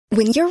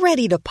When you're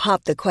ready to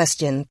pop the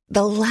question,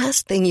 the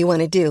last thing you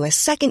want to do is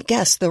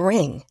second-guess the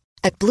ring.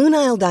 At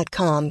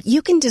BlueNile.com,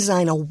 you can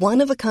design a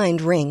one-of-a-kind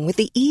ring with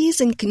the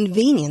ease and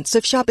convenience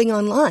of shopping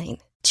online.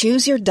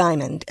 Choose your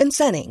diamond and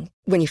setting.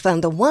 When you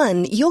find the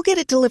one, you'll get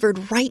it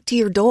delivered right to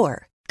your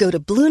door. Go to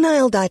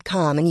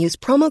BlueNile.com and use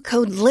promo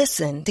code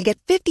LISTEN to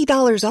get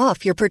 $50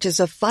 off your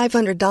purchase of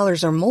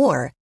 $500 or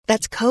more.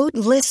 That's code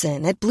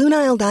LISTEN at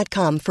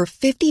BlueNile.com for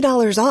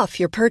 $50 off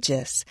your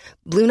purchase.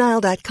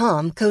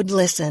 BlueNile.com, code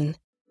LISTEN.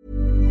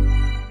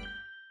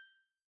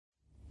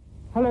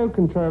 Hello,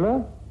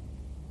 controller.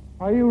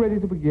 Are you ready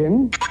to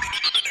begin?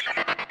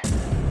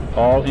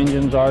 All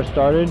engines are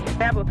started.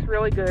 That looks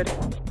really good.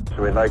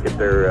 So we'd like it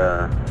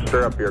to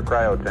stir up your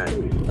cryo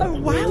tank. Oh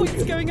wow,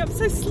 it's going up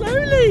so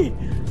slowly.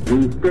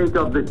 The state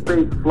of the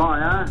space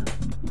flyer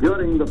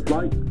during the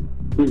flight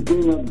is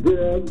being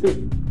observed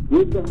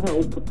with the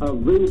help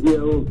of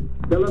radio,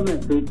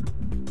 telemetric,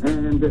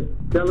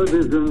 and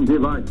television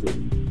devices.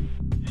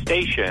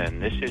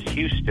 Station, this is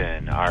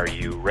Houston. Are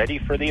you ready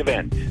for the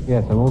event?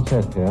 Yes, I'm all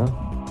set here.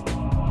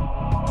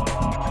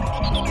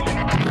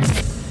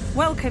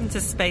 Welcome to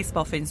Space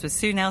Boffins with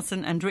Sue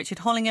Nelson and Richard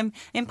Hollingham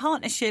in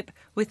partnership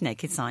with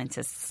Naked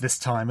Scientists. This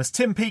time, as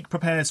Tim Peake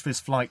prepares for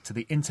his flight to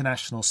the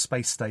International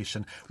Space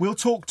Station, we'll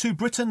talk to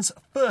Britain's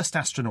first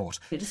astronaut.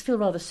 It just feels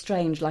rather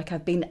strange, like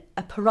I've been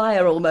a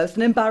pariah almost,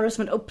 an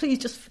embarrassment. Oh, please,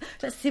 just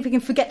let's see if we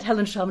can forget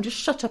Helen Sharman, just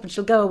shut up and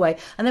she'll go away.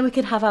 And then we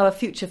can have our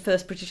future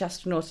first British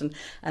astronaut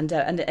and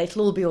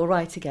it'll all be all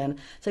right again.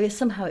 So yes,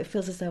 somehow it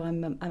feels as though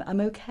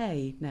I'm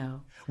okay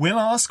now. We'll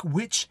ask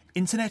which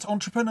internet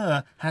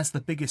entrepreneur has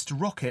the biggest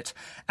rocket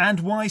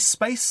and why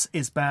space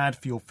is bad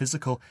for your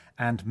physical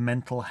and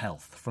mental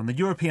health. From the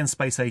European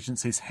Space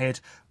Agency's head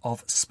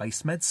of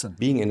space medicine.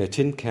 Being in a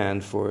tin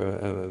can for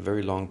a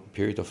very long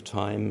period of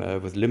time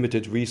with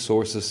limited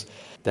resources,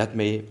 that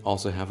may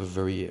also have a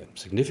very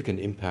significant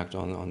impact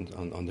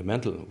on the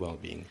mental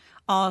well-being.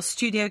 Our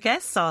studio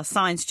guests are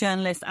science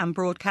journalist and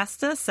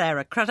broadcaster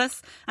Sarah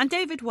Cruddas and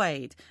David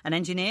Wade, an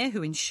engineer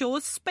who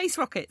insures space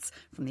rockets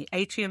from the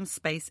Atrium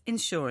Space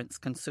Insurance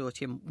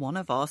Consortium, one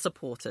of our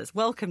supporters.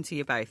 Welcome to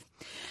you both.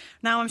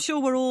 Now, I'm sure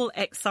we're all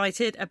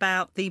excited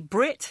about the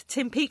Brit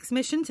Tim Peake's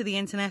mission to the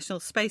International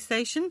Space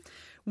Station.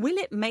 Will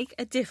it make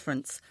a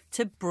difference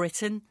to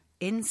Britain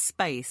in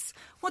space?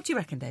 What do you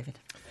reckon, David?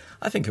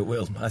 I think it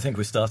will. I think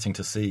we're starting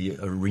to see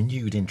a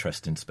renewed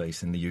interest in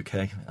space in the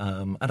UK,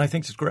 and I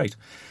think it's great.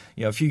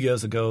 You know, a few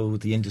years ago,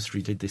 the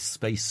industry did this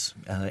space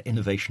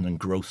innovation and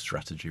growth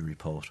strategy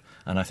report,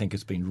 and I think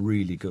it's been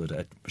really good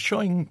at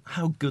showing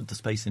how good the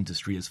space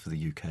industry is for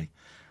the UK.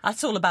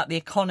 That's all about the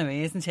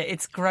economy, isn't it?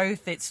 It's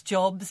growth, it's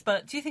jobs,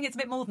 but do you think it's a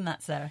bit more than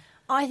that, Sarah?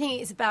 I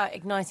think it's about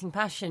igniting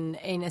passion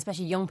in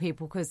especially young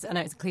people, because I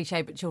know it's a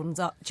cliche, but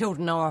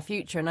children are our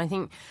future. And I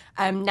think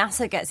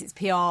NASA gets its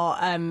PR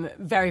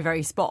very,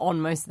 very spot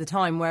on most of the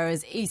time,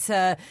 whereas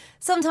ESA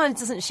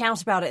sometimes doesn't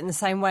shout about it in the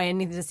same way, and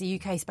neither does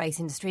the UK space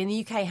industry. And the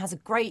UK has a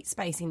great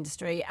space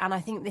industry, and I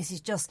think this is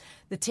just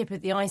the tip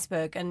of the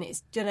iceberg, and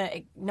it's going to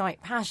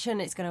ignite passion,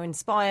 it's going to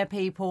inspire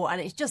people,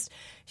 and it's just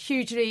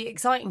hugely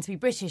exciting to be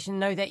British and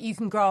know that you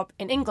can grow up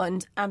in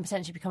England and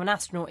potentially become an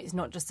astronaut. It's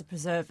not just a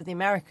preserve for the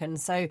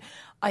Americans. So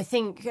I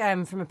think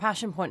from a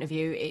passion point of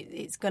view,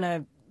 it's going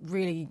to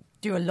really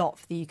do a lot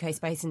for the UK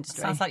space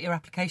industry. Sounds like your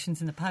application's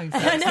in the post.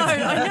 I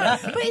know.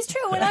 But it's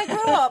true. When I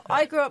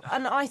grew up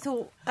and I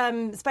thought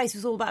space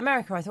was all about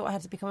America. I thought I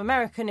had to become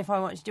American if I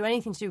wanted to do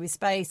anything to do with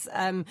space.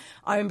 I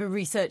remember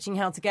researching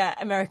how to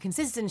get American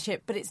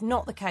citizenship, but it's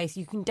not the case.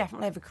 You can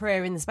definitely have a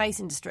career in the space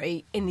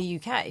industry in the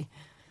UK.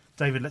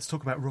 David, let's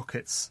talk about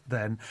rockets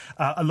then.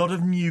 A lot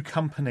of new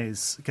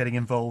companies getting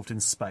involved in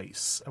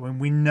space. I mean,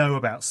 we know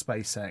about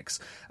SpaceX.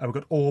 We've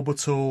got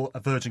Orbital,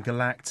 Virgin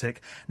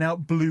Galactic, now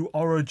Blue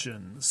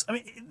Origins. I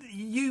mean,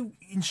 you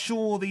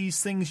insure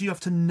these things. You have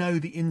to know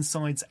the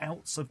insides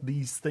outs of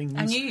these things.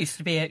 And you used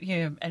to be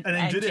an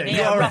engineer.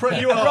 You are a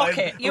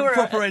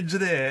proper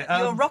engineer.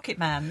 You're a rocket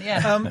man,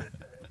 yeah.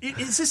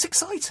 Is this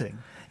exciting?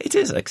 It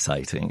is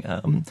exciting.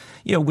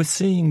 We're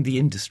seeing the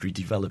industry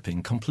develop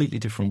in completely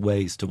different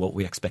ways to what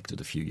we expected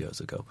a few years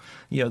ago.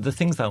 You know, the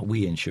things that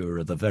we insure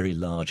are the very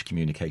large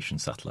communication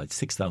satellites,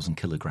 6,000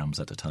 kilograms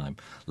at a time,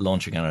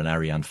 launching on an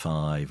Ariane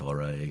 5 or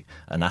an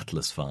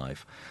Atlas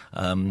 5.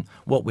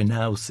 What we're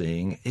now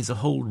seeing is a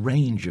whole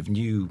range of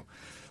new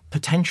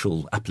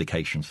potential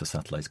applications for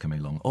satellites coming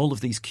along. All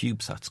of these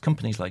CubeSats,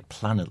 companies like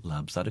Planet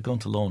Labs that are going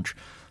to launch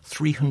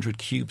 300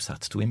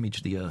 CubeSats to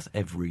image the Earth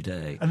every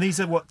day. And these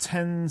are,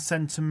 10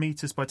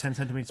 centimetres by 10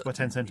 centimetres by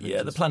 10 centimetres?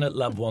 Yeah, the Planet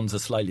Lab ones are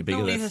slightly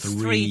bigger. They're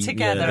three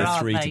together, they're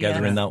three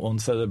together in yeah. that one.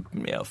 So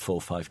they're 4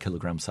 or 5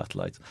 kilogram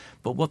satellites.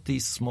 But what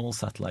these small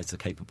satellites are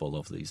capable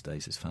of these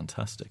days is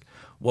fantastic.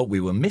 What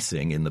we were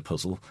missing in the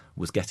puzzle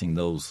was getting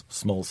those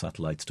small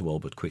satellites to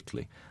orbit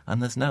quickly.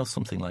 And there's now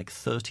something like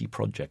 30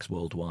 projects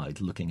worldwide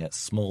looking at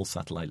small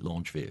satellite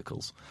launch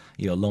vehicles.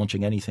 You're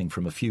launching anything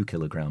from a few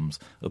kilograms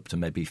up to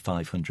maybe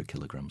 500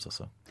 kilograms or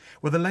so.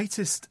 Well, the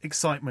latest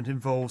excitement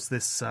involves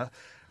this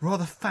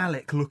rather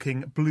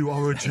phallic-looking Blue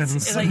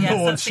Origin's Yes,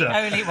 launcher. that's the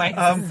only way.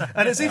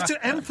 And as if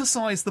to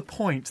emphasise the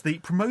point, the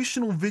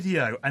promotional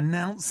video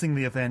announcing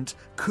the event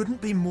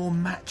couldn't be more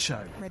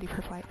macho. Ready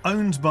for flight.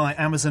 Owned by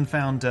Amazon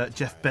founder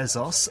Jeff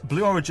Bezos,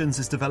 Blue Origins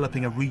is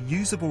developing a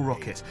reusable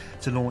rocket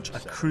to launch a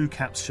crew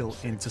capsule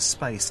into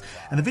space.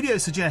 And the video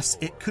suggests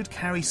it could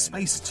carry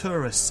space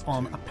tourists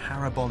on a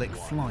parabolic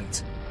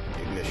flight.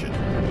 Ignition.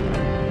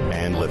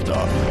 And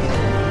liftoff.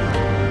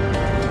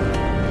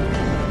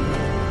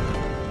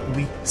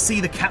 We see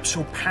the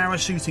capsule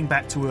parachuting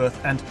back to Earth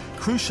and,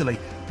 crucially,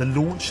 the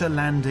launcher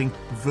landing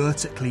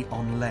vertically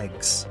on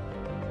legs.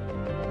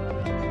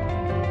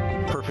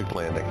 Perfect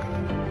landing.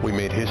 We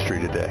made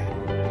history today.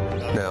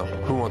 Now,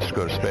 who wants to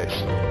go to space?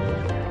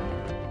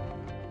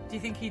 Do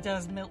you think he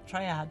does milk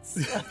tray ads?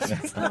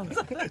 I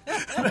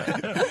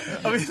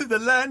mean, the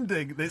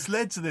landing that's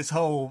led to this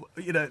whole,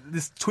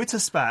 this Twitter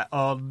spat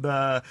on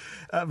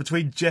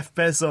between Jeff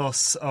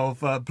Bezos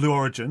of Blue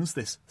Origins,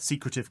 this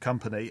secretive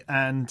company,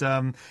 and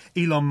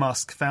Elon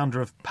Musk,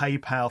 founder of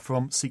PayPal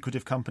from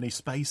secretive company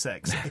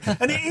SpaceX.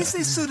 And it is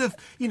this sort of,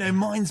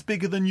 mine's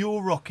bigger than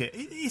your rocket.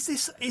 Is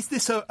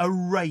this a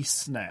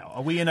race now?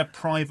 Are we in a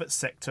private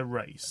sector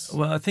race?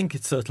 Well, I think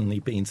it's certainly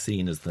been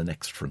seen as the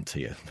next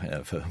frontier,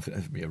 for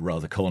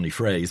rather corny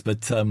phrase,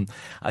 but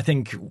I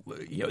think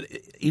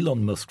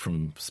Elon Musk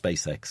from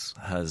SpaceX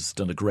has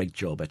done a great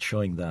job at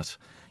showing that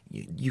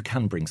you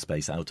can bring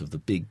space out of the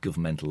big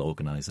governmental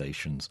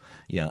organisations,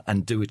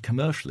 and do it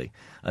commercially.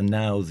 And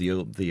now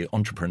the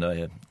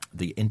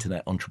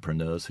internet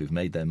entrepreneurs who've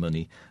made their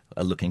money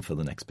are looking for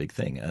the next big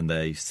thing, and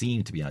they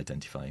seem to be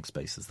identifying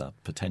space as that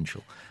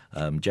potential.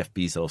 Jeff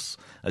Bezos,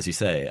 as you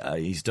say,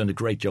 he's done a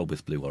great job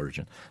with Blue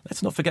Origin.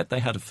 Let's not forget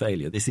they had a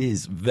failure. This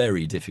is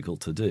very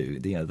difficult to do.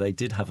 They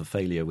did have a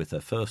failure with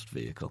their first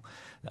vehicle,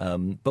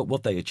 but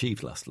what they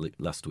achieved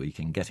last week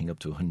in getting up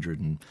to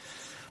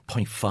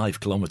 100.5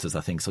 kilometres,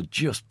 I think, so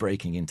just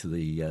breaking into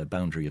the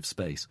boundary of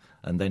space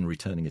and then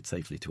returning it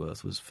safely to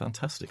Earth was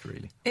fantastic,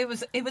 really. It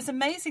was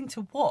amazing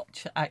to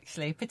watch,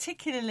 actually,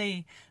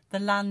 particularly the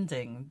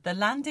landing. The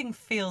landing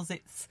feels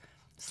it's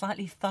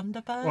slightly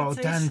Thunderbirds. Well,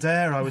 Dan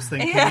Dare, I was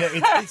thinking.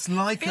 It's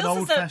like an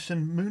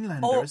old-fashioned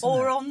moonlander, isn't it?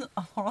 Or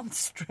on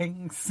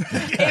strings.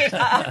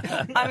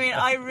 I mean,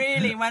 I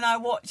really, when I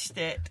watched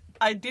it,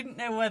 I didn't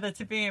know whether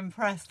to be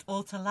impressed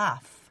or to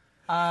laugh.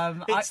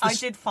 I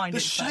did find the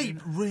it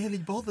shape funny. really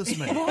bothers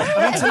me. To misquote,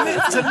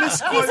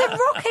 it's a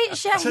rocket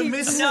shape.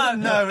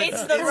 No,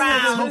 it's the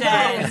round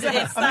end.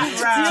 It's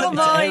that round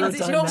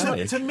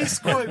end. To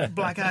misquote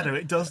Blackadder,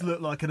 it does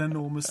look like an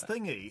enormous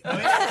thingy.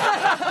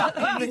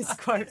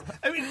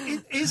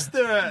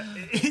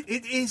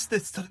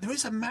 There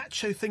is a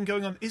macho thing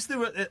going on. Is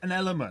there an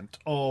element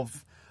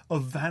of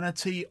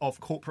vanity, of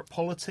corporate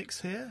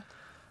politics here?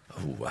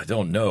 Oh, I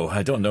don't know.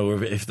 I don't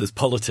know if there's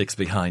politics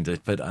behind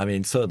it, but I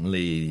mean,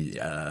 certainly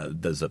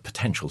there's a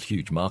potential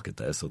huge market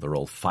there. So they're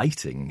all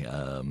fighting,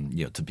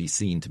 to be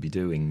seen to be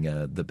doing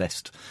the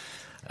best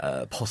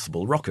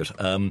possible rocket.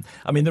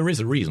 I mean, there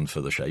is a reason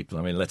for the shape.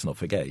 I mean, let's not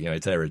forget,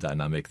 it's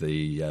aerodynamic.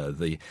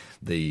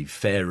 The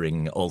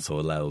fairing also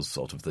allows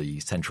sort of the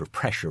centre of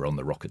pressure on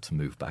the rocket to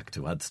move back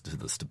to add to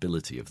the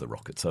stability of the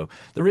rocket. So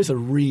there is a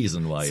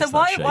reason why. So it's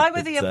that shape. why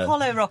were the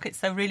Apollo rockets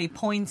so really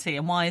pointy,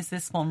 and why is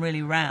this one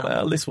really round?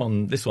 Well, this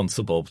one's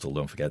suborbital.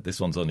 Don't forget,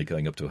 this one's only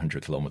going up to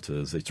 100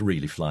 kilometres. It's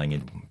really flying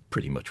in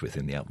pretty much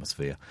within the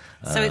atmosphere.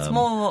 So it's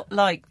more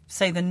like,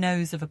 say, the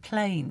nose of a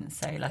plane,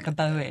 say, like a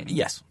Boeing.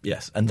 Yes,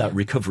 and that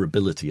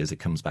recoverability as it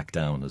comes back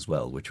down as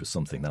well, which was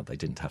something that they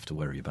didn't have to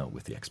worry about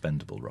with the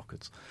expendable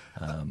rockets.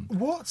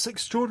 What's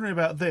extraordinary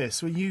about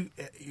this?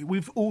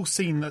 We've all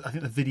seen, I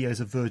think, the videos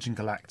of Virgin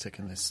Galactic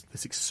and this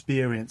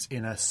experience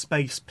in a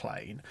space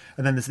plane,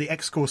 and then there's the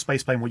X-Core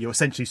space plane where you're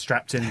essentially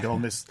strapped in and go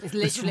on this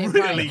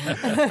really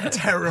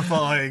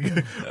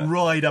terrifying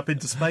ride up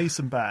into space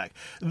and back.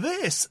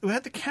 We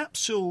had the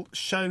capsule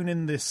shown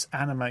in this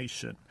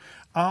animation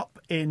up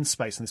in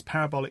space in this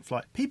parabolic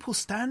flight, people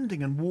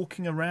standing and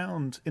walking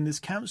around in this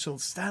capsule,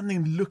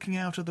 standing looking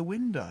out of the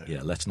window. Yeah,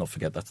 let's not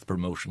forget that's the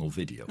promotional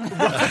video. Is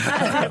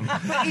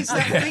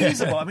that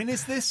feasible? I mean,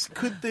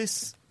 could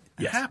this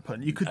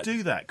happen? You could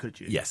do that, could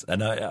you? Yes,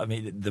 and I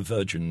mean, the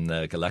Virgin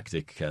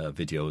Galactic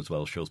video as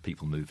well shows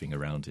people moving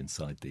around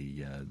inside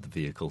the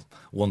vehicle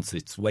once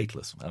it's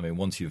weightless. I mean,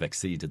 once you've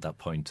exceeded that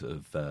point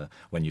of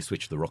when you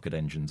switch the rocket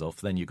engines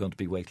off, then you're going to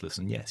be weightless,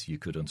 and yes, you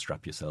could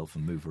unstrap yourself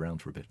and move around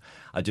for a bit.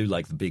 I do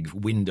like the big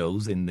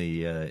windows in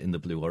the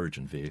Blue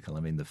Origin vehicle. I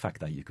mean, the fact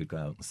that you could go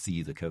out and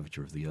see the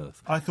curvature of the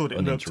Earth. I thought it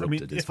looked,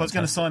 if I was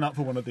going to sign up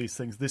for one of these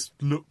things, this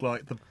looked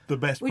like the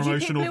best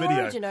promotional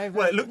video.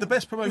 Well, it looked the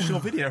best promotional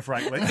video,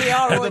 frankly.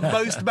 The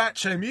most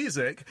macho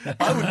music,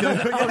 I would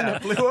go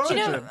Blue Origin.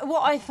 Do you know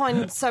what I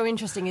find so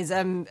interesting is,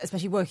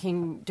 especially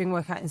doing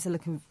work out in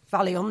Silicon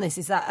Valley on this,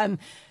 is that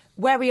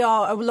where we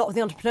are, a lot of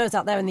the entrepreneurs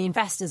out there and the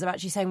investors are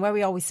actually saying where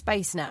we are with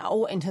space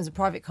now, in terms of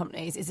private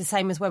companies, is the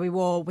same as where we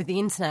were with the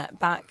internet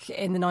back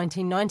in the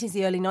 1990s,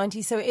 the early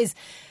 90s. So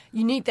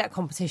you need that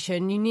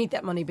competition, you need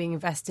that money being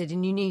invested,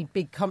 and you need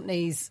big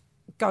companies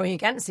going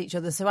against each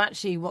other. So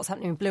actually what's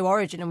happening with Blue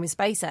Origin and with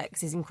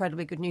SpaceX is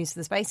incredibly good news for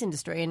the space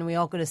industry, and we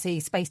are going to see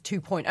Space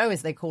 2.0,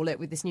 as they call it,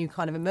 with this new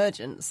kind of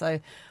emergence. So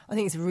I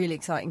think it's a really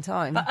exciting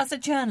time. But as a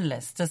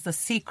journalist, does the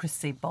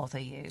secrecy bother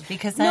you?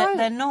 Because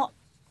they're not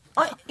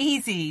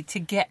easy to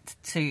get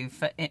to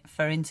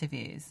for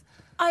interviews.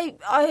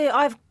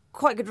 I've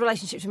quite good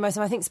relationships with most of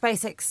them. I think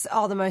SpaceX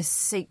are the most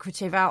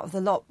secretive out of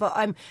the lot, but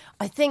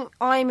I think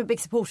I'm a big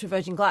supporter of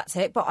Virgin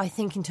Galactic, but I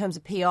think in terms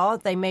of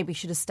PR, they maybe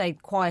should have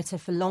stayed quieter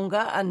for longer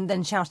and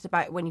then shouted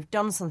about it when you've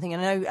done something.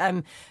 I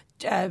know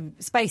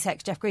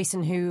SpaceX, Jeff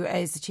Greason, who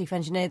is the chief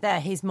engineer there,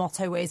 his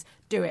motto is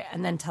do it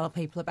and then tell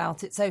people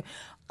about it. So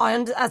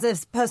as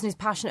a person who's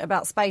passionate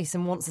about space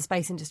and wants the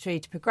space industry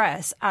to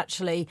progress,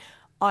 actually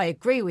I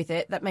agree with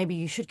it that maybe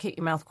you should keep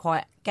your mouth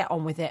quiet, get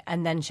on with it,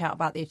 and then shout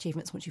about the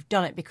achievements once you've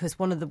done it, because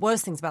one of the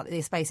worst things about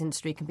the space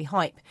industry can be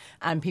hype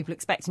and people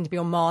expecting to be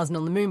on Mars and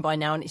on the moon by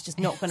now, and it's just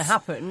not going to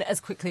happen as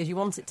quickly as you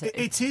want it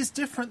to. It is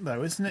different,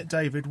 though, isn't it,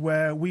 David,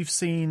 where we've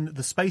seen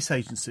the space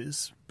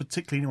agencies,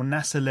 particularly when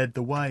NASA led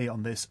the way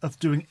on this, of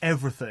doing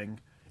everything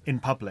in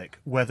public,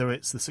 whether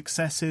it's the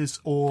successes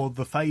or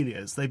the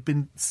failures. They've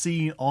been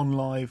seen on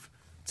live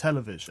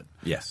television.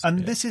 Yes.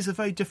 And this is a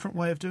very different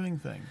way of doing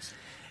things.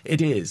 It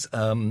is,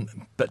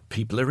 but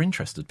people are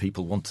interested.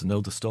 People want to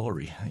know the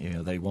story.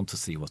 They want to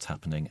see what's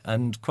happening.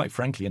 And quite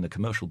frankly, in a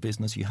commercial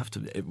business,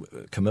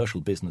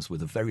 commercial business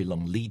with a very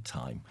long lead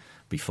time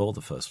before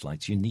the first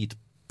flights, you need to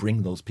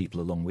bring those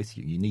people along with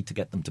you. You need to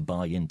get them to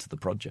buy into the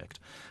project,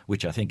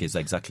 which I think is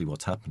exactly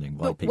what's happening.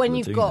 While people when are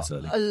you've doing got this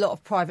early. a lot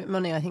of private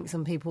money, I think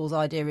some people's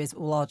idea is,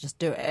 well, I'll just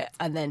do it.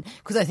 And then,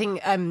 because I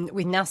think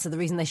with NASA, the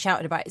reason they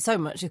shouted about it so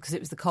much is because it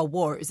was the Cold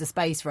War, it was a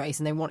space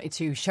race, and they wanted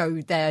to show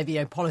their,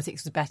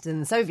 politics was better than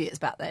the Soviets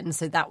back then.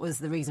 So that was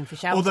the reason for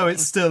shouting. Although it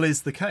still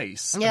is the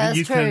case. Yeah,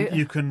 that's true.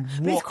 You can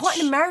watch it's quite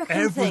an American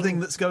everything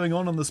that's going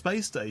on the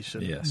space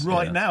station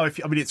now.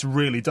 It's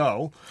really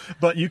dull,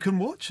 but you can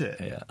watch it.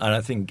 Yeah, and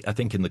I think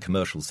in the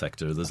commercial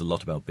sector, there's a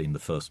lot about being the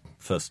first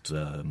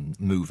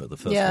mover, the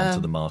first one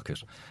to the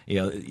market.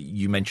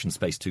 You mentioned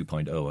Space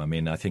 2.0. I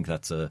mean, I think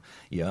that's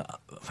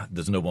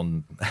there's no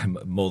one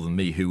more than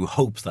me who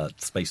hopes that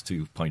Space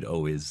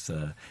 2.0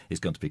 is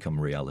going to become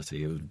a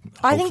reality.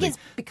 I think it's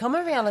become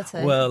a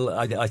reality. Well,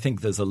 I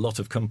think there's a lot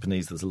of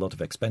companies, there's a lot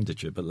of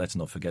expenditure, but let's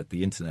not forget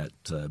the internet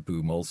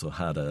boom also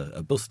had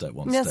a bust at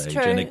one stage,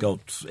 true. and it got.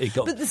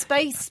 But the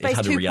Space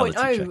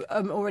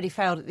 2.0 already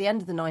failed at the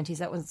end of the 90s.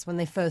 That was when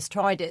they first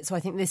tried it. So I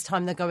think this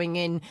time they're going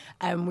in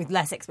with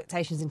less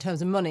expectations in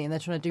terms of money, and they're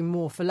trying to do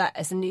more for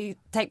less. And you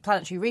take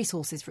Planetary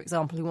Resources, for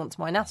example, who want to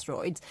mine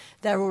asteroids,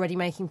 they're already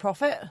making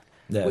profit.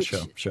 Yeah,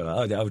 sure.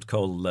 I would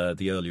call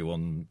the earlier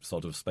one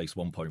sort of Space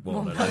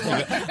 1.1.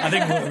 I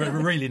think we're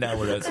really now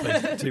we're at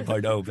Space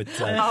 2.0.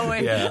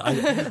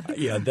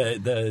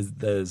 But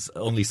there's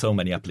only so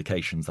many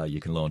applications that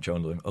you can launch,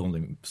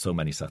 only so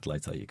many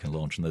satellites that you can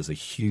launch, and there's a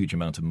huge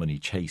amount of money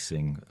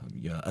chasing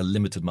a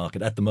limited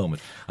market at the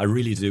moment. I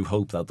really do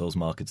hope that those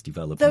markets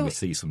develop and we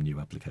see some new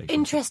applications.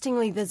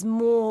 Interestingly, there's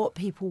more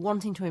people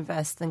wanting to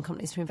invest than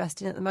companies to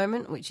invest in at the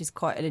moment, which is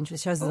quite an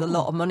interest. Shows there's a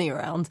lot of money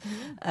around,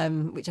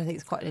 which I think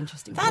is quite an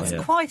interesting. That's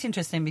quite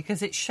interesting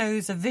because it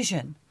shows a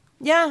vision.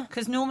 Yeah.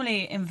 Because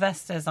normally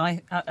investors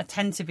I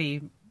tend to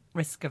be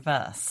risk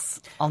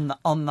averse on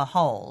the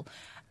whole.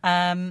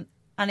 And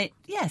it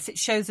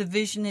shows a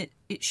vision.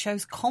 It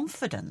shows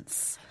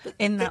confidence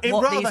in that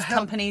what these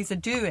companies are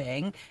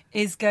doing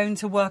is going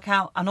to work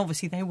out, and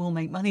obviously they will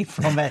make money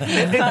from it.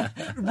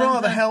 It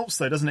rather helps,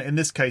 though, doesn't it, in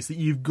this case, that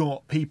you've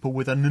got people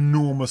with an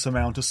enormous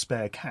amount of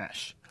spare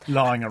cash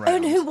lying around.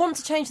 And who want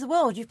to change the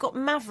world. You've got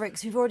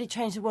mavericks who've already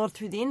changed the world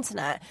through the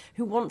internet,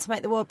 who want to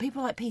make the world,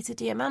 people like Peter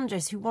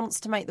Diamandis, who wants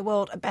to make the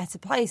world a better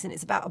place, and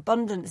it's about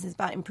abundance, it's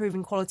about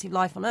improving quality of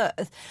life on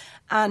Earth.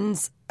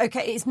 And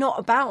it's not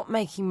about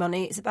making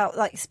money, it's about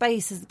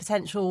space as the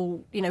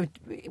potential,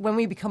 when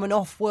we become an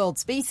off-world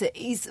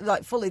species,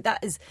 fully,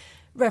 that is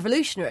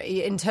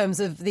revolutionary in terms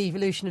of the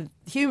evolution of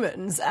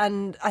humans.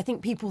 And I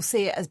think people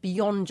see it as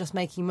beyond just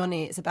making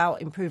money, it's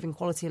about improving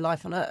quality of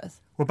life on Earth.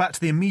 Well, back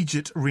to the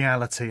immediate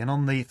reality. And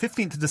on the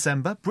 15th of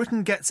December,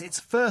 Britain gets its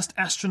first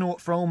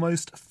astronaut for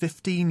almost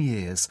 15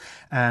 years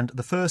and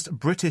the first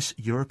British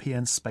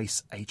European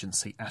Space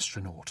Agency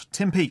astronaut.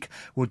 Tim Peake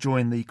will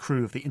join the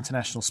crew of the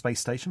International Space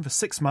Station for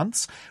 6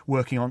 months,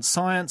 working on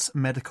science,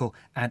 medical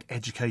and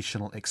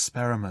educational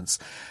experiments.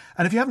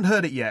 And if you haven't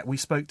heard it yet, we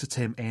spoke to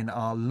Tim in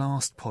our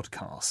last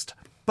podcast.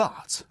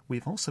 But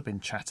we've also been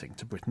chatting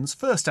to Britain's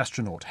first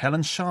astronaut,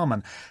 Helen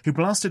Sharman, who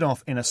blasted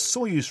off in a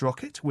Soyuz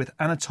rocket with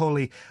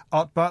Anatoly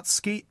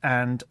Artbatsky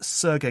and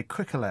Sergei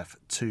Krikalev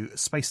to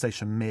Space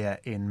Station Mir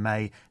in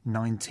May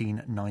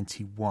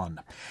 1991.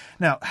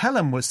 Now,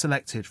 Helen was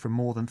selected from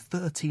more than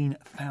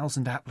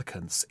 13,000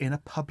 applicants in a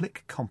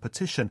public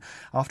competition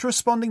after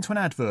responding to an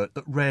advert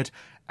that read,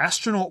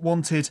 "Astronaut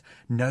wanted,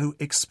 no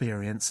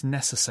experience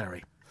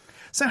necessary."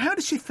 So how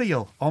did she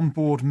feel on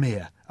board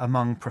Mir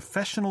among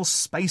professional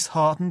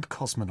space-hardened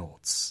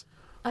cosmonauts?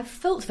 I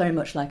felt very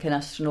much like an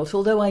astronaut,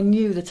 although I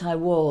knew that I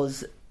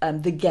was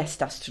the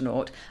guest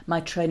astronaut. My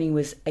training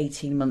was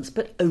 18 months,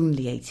 but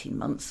only 18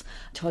 months.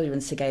 Tolya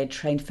and Sergei had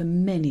trained for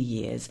many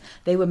years.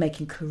 They were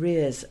making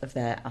careers of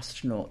their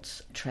astronaut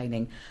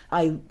training.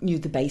 I knew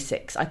the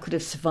basics. I could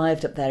have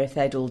survived up there if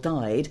they'd all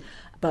died,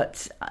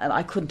 but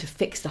I couldn't have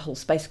fixed the whole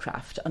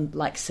spacecraft,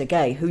 unlike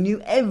Sergei, who knew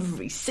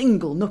every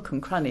single nook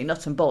and cranny,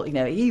 nut and bolt.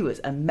 He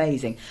was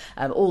amazing.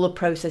 All the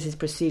processes,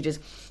 procedures.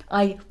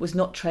 I was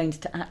not trained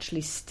to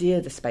actually steer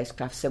the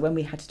spacecraft, so when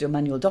we had to do a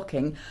manual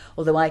docking,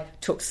 although I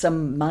took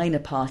some minor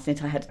part in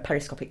it, I had a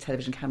periscopic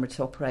television camera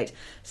to operate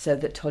so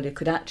that Tolya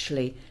could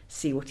actually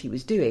see what he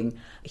was doing.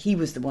 He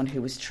was the one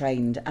who was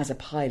trained as a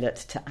pilot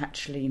to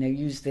actually,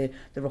 use the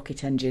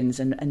rocket engines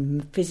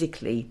and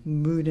physically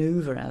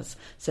manoeuvre us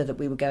so that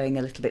we were going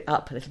a little bit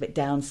up, a little bit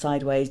down,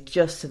 sideways,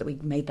 just so that we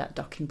made that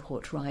docking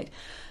port right.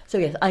 So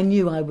yes, I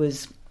knew I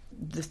was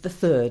the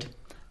third.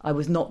 I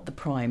was not the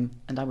prime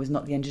and I was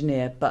not the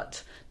engineer,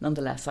 but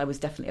nonetheless I was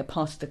definitely a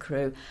part of the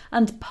crew.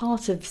 And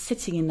part of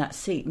sitting in that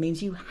seat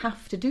means you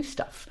have to do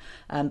stuff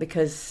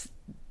because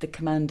the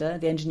commander,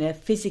 the engineer,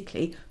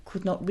 physically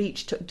could not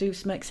reach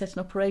to make certain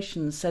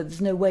operations. So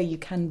there's no way you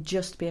can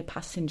just be a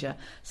passenger,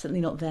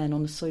 certainly not then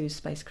on the Soyuz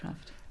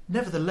spacecraft.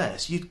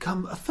 Nevertheless, you'd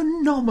come a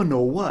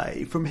phenomenal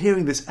way from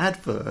hearing this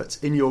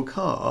advert in your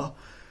car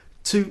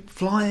to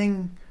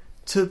flying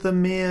to the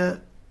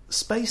Mir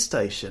space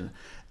station.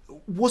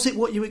 Was it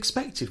what you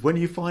expected when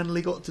you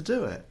finally got to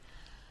do it?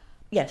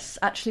 Yes,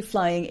 actually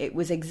flying, it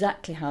was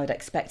exactly how I'd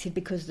expected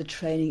because the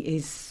training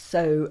is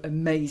so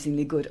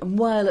amazingly good. And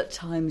while at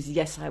times,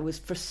 yes, I was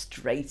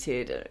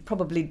frustrated,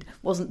 probably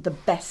wasn't the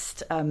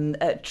best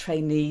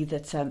trainee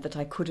that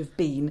I could have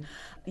been.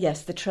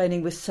 Yes, the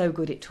training was so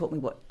good, it taught me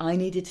what I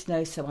needed to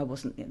know, so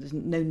there's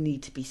no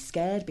need to be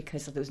scared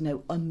because there was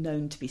no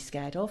unknown to be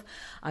scared of.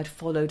 I'd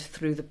followed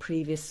through the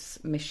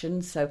previous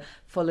mission, so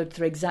followed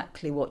through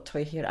exactly what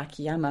Toyohiro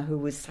Akiyama, who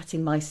was sat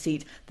in my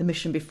seat the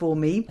mission before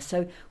me.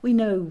 So we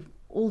know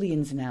all the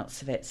ins and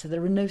outs of it, so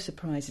there are no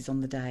surprises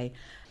on the day.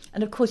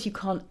 And of course you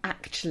can't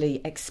actually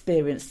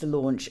experience the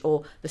launch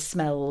or the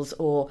smells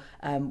or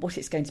what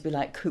it's going to be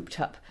like cooped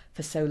up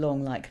for so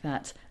long like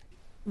that.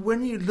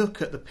 When you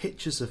look at the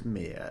pictures of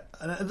Mir,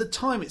 and at the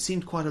time it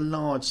seemed quite a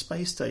large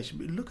space station,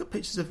 but you look at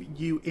pictures of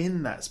you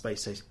in that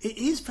space station, it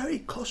is very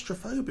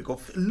claustrophobic, or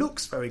it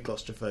looks very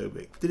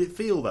claustrophobic. Did it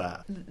feel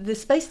that? The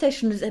space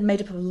station is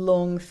made up of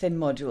long, thin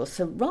modules,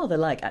 so rather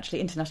like actually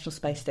International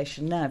Space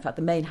Station now. In fact,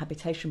 the main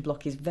habitation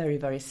block is very,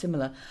 very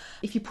similar.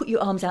 If you put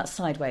your arms out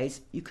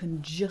sideways, you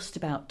can just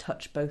about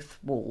touch both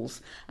walls.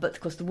 But of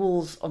course, the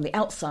walls on the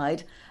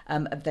outside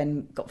have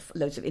then got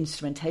loads of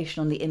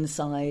instrumentation on the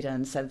inside,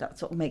 and so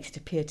that's what makes it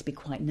appear to be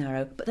quite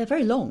narrow. But they're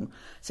very long,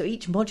 so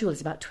each module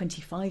is about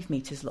 25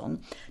 metres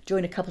long.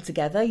 Join a couple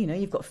together,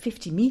 you've got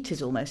 50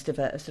 metres almost of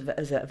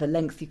a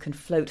length you can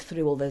float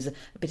through, although there's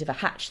a bit of a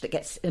hatch that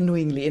gets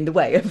annoyingly in the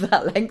way of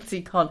that length, so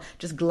you can't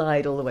just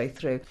glide all the way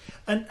through.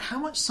 And how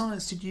much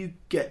science did you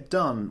get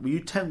done? Were you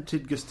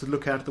tempted just to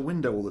look out of the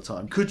window all the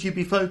time? Could you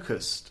be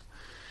focused?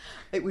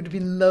 It would have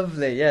been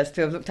lovely, yes,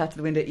 to have looked out of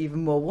the window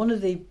even more. One of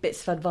the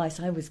bits of advice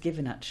I was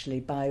given, actually,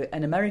 by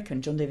an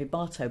American, John David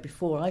Bartow,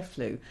 before I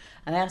flew,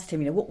 and I asked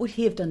him, what would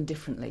he have done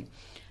differently?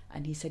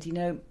 And he said,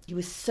 he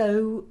was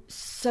so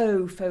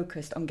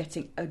focused on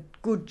getting a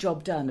good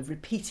job done, of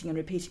repeating and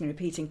repeating and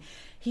repeating,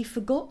 he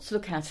forgot to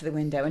look out of the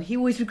window, and he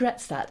always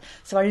regrets that.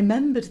 So I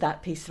remembered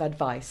that piece of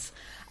advice,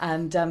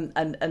 and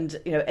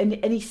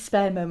any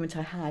spare moment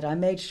I had, I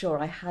made sure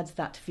I had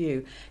that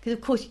view. Because,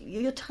 of course,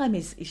 your time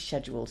is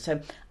scheduled,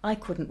 so I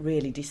couldn't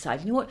really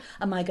decide, what,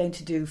 am I going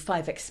to do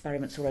 5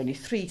 experiments or only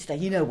 3 today?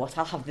 You know what,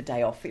 I'll have the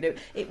day off.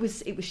 It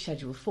was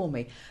scheduled for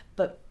me.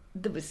 But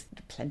there was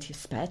plenty of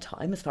spare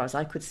time, as far as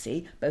I could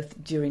see,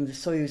 both during the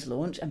Soyuz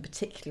launch and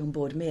particularly on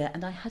board Mir,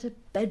 and I had a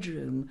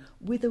bedroom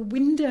with a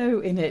window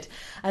in it.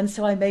 And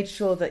so I made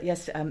sure that,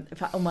 yes, in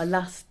fact, on my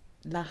last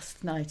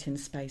night in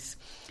space,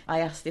 I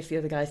asked if the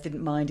other guys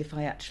didn't mind if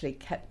I actually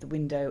kept the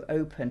window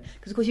open.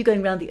 Because, of course, you're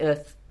going around the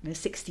Earth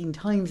 16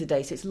 times a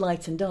day, so it's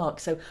light and dark.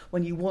 So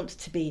when you want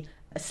to be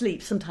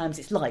asleep, sometimes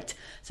it's light,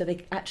 so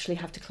they actually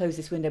have to close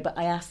this window. But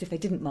I asked if they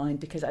didn't mind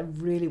because I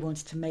really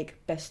wanted to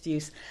make best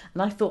use,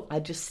 and I thought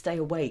I'd just stay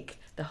awake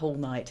the whole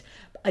night.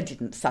 I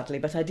didn't, sadly,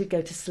 but I did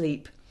go to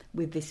sleep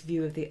with this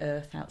view of the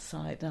Earth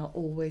outside, and I'll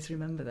always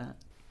remember that.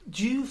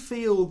 Do you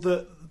feel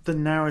that the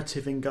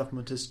narrative in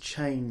government has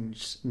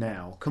changed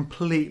now,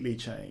 completely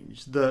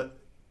changed, that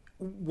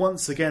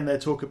once again they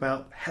talk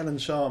about Helen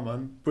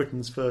Sharman,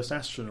 Britain's first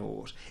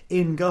astronaut,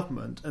 in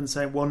government, and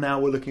saying, well, now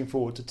we're looking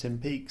forward to Tim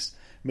Peake's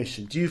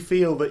mission? Do you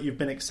feel that you've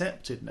been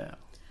accepted now?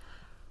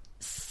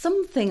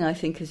 Something I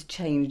think has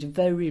changed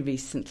very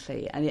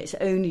recently, and it's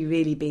only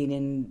really been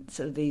in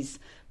sort of these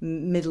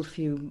middle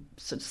few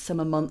sort of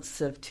summer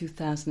months of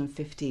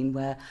 2015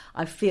 where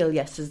I feel,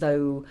 yes, as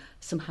though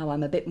somehow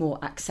I'm a bit more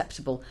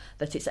acceptable,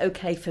 that it's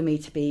okay for me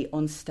to be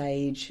on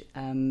stage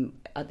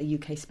at the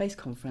UK Space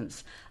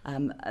Conference.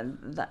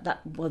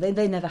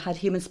 They never had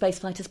human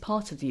spaceflight as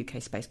part of the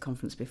UK Space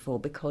Conference before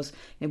because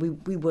we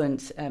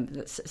weren't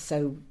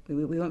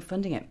we weren't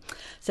funding it.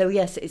 So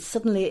yes, it's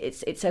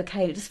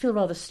okay. It just feels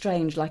rather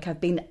strange, like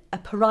I've been a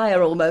pariah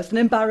almost, an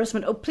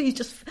embarrassment. Oh, please,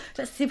 just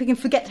let's see if we can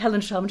forget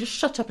Helen Sharman. Just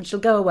shut up and she'll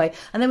go away,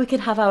 and then we can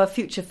have our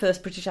future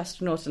first British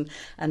astronaut,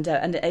 and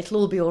it'll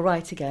all be all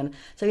right again.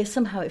 So yes,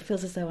 somehow it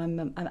feels as though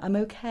I'm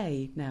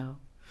okay now.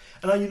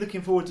 And are you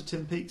looking forward to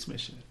Tim Peake's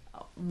mission?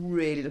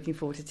 Really looking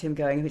forward to Tim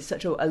going. He's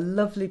such a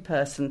lovely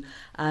person,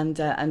 and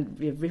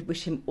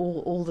wish him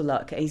all the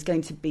luck. He's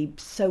going to be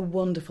so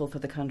wonderful for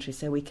the country.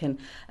 So we can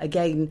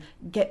again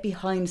get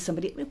behind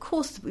somebody. Of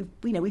course,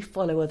 we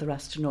follow other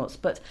astronauts,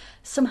 but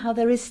somehow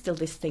there is still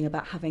this thing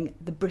about having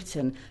the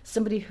Briton,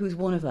 somebody who's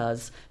one of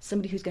us,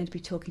 somebody who's going to be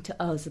talking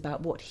to us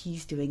about what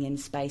he's doing in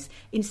space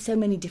in so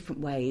many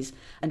different ways.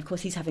 And of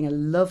course, he's having a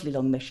lovely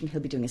long mission. He'll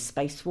be doing a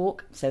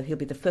spacewalk, so he'll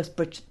be the first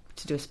Brit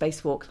to do a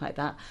spacewalk like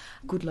that.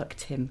 Good luck,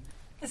 Tim.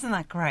 Isn't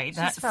that great?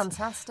 That's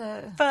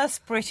fantastic.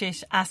 First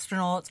British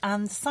astronaut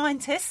and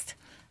scientist,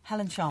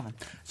 Helen Sharman.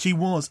 She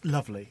was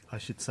lovely, I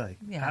should say.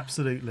 Yeah.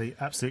 Absolutely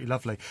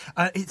lovely.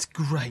 It's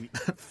great.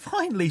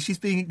 Finally, she's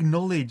being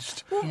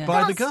acknowledged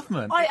by the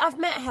government. I've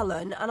met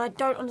Helen, and I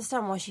don't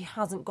understand why she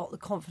hasn't got the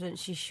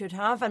confidence she should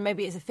have, and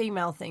maybe it's a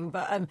female thing,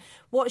 but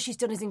what she's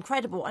done is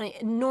incredible, and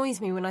it annoys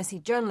me when I see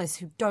journalists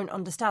who don't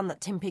understand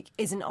that Tim Peake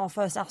isn't our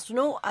first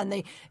astronaut,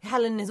 and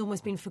Helen has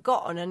almost been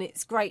forgotten, and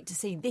it's great to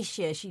see this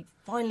year she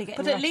finally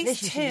getting the recognition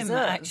she deserves. But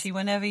at least Tim, actually,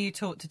 whenever you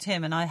talk to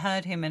Tim, and I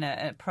heard him in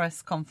a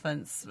press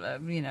conference, a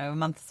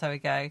month or so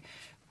ago,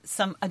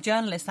 a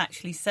journalist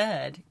actually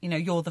said,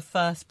 you're the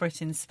first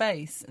Brit in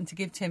space, and to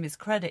give Tim his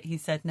credit, he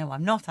said, no,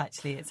 I'm not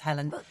actually. It's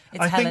Helen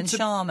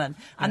Sharman,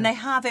 and they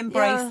have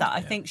embraced that.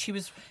 I think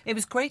it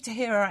was great to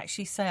hear her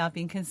actually say, I've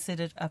been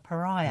considered a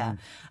pariah,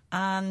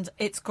 and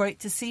it's great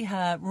to see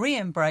her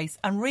re-embrace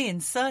and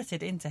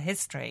reinserted into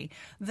history.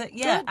 That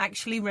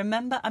actually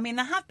remember. I mean,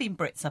 there have been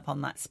Brits up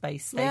on that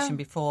space station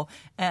before.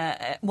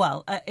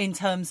 In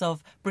terms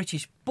of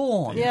British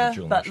born,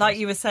 but like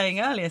you were saying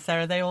earlier,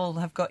 Sarah, they all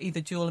have got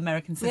either dual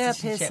American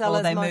citizenship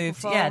or they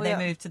moved. They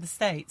moved to the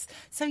States.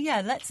 So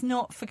let's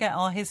not forget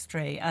our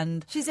history.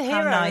 And she's a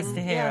hero. How nice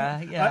to hear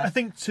her. Yeah. I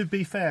think, to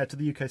be fair to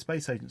the UK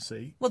Space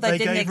Agency, they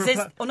didn't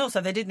exist.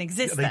 They didn't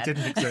exist. They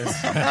didn't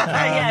exist.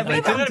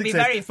 We've got to be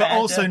very fair. But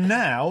also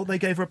now they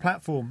gave her a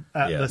platform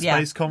at the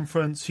space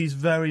conference. She's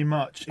very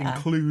much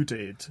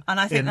included, and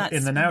I think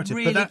in the narrative.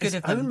 Really but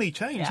that's only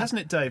changed, hasn't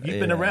it, Dave? You've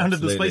been around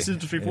in the space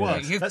industry for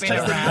what? You've been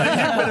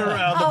around. You've been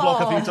around the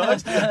block a few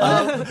times.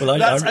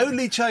 That's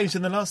only changed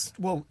in the last,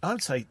 I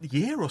would say,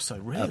 year or so,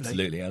 really.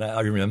 Absolutely. And I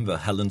remember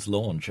Helen's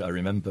launch. I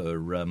remember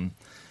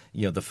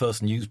the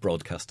first news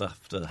broadcast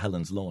after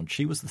Helen's launch.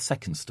 She was the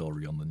second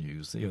story on the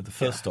news. The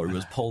first story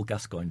was Paul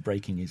Gascoigne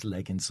breaking his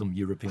leg in some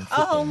European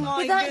football match.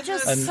 But that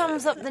just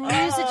sums up the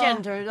news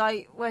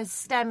agenda, where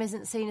STEM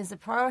isn't seen as a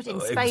priority,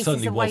 and space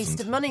is a waste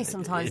of money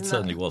sometimes. It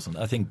certainly wasn't.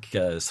 I think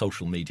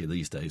social media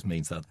these days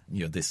means that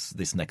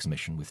this next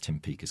mission with Tim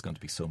Peake is going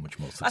to be so much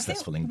more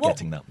successful in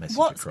getting that message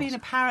across. What's been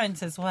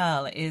apparent as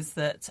well is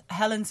that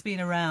Helen's been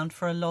around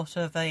for a lot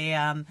of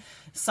the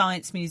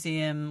Science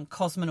Museum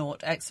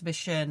cosmonaut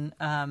exhibition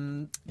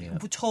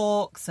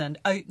talks and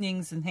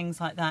openings and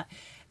things like that.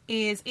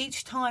 Is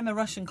each time a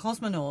Russian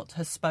cosmonaut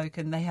has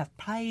spoken, they have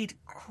paid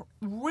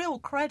real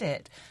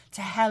credit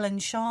to Helen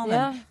Sharman.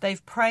 Yeah.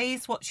 They've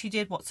praised what she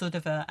did, what sort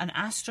of an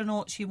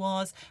astronaut she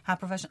was, how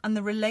professional, and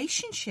the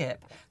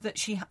relationship that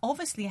she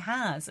obviously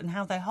has and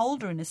how they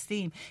hold her in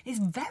esteem is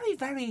very,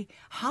 very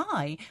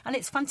high. And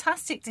it's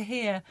fantastic to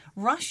hear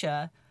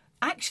Russia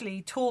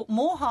actually talk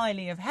more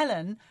highly of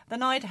Helen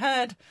than I'd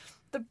heard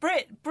the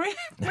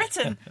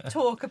Britain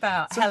talk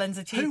about Helen's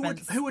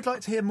achievements. Who would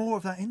like to hear more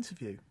of that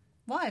interview?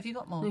 Why? Have you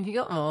got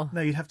more?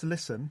 No, you'd have to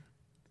listen.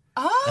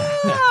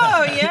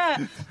 Oh,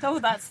 yeah. Oh,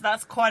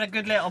 that's quite a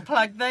good little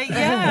plug there.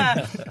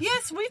 Yeah.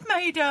 Yes, we've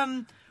made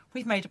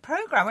a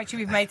programme. Actually,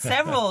 we've made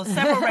several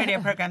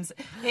radio programmes.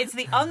 It's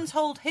the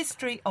Untold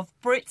History of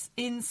Brits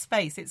in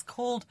Space. It's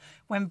called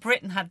When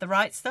Britain Had the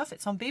Right Stuff.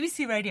 It's on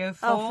BBC Radio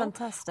 4. Oh,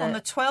 fantastic. On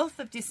the 12th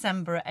of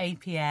December at 8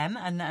 p.m.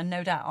 and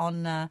no doubt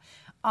on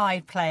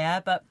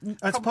iPlayer. But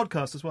it's a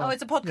podcast as well. Oh,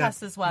 it's a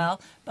podcast as well.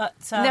 But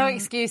no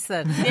excuse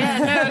then.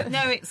 Yeah,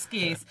 no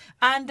excuse.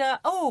 And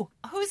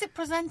who's it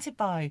presented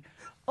by?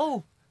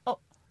 Oh,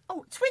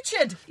 it's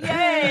Richard!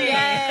 Yay!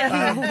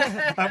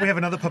 We have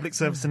another public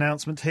service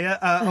announcement here.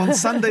 On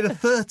Sunday the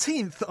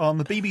 13th on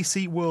the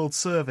BBC World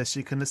Service,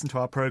 you can listen to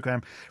our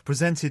programme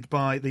presented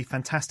by the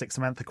fantastic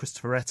Samantha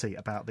Cristoforetti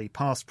about the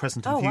past,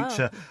 present and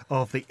future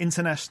of the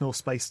International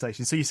Space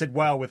Station. So you said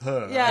wow with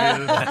her. Yeah.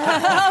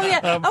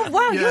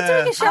 You're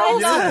doing a show.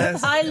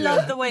 I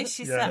love the way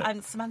she said,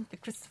 and Samantha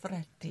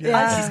Cristoforetti.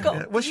 Yeah. She's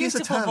got a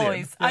beautiful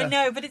voice. Yeah. I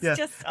know, but it's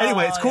just...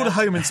 Anyway, it's called A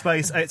Home in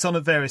Space. It's on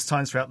at various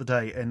times throughout the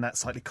day in that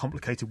slightly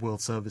complicated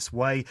World Service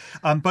Way.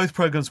 Both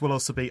programmes will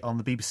also be on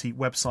the BBC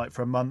website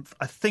for a month.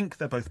 I think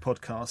they're both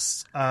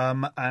podcasts,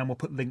 and we'll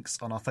put links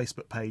on our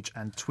Facebook page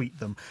and tweet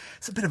them.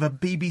 It's a bit of a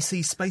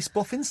BBC Space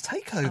Boffins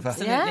takeover.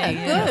 Absolutely.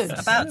 Yeah, good.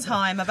 About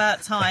time.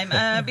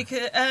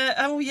 Because,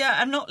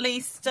 and not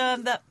least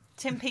that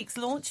Tim Peake's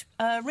launch.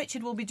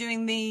 Richard will be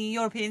doing the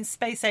European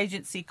Space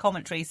Agency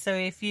commentary. So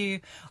if you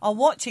are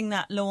watching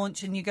that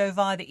launch and you go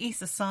via the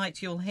ESA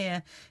site, you'll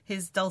hear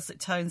his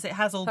dulcet tones. It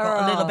has all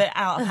got a little bit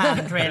out of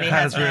hand, really. It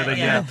has really,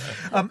 yeah.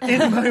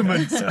 In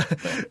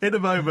a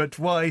moment,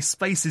 why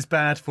space is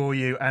bad for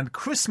you and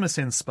Christmas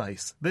in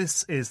space.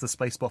 This is the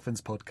Space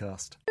Boffins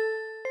podcast.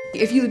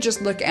 If you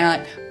just look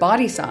at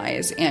body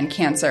size and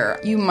cancer,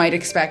 you might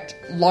expect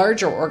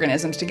larger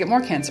organisms to get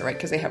more cancer, right,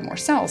 because they have more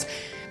cells.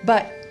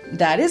 But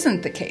that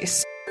isn't the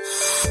case.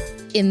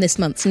 In this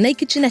month's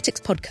Naked Genetics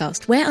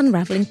podcast, we're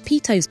unravelling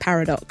Peto's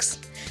paradox.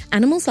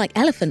 Animals like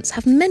elephants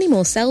have many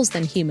more cells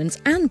than humans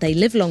and they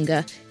live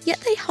longer, yet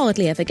they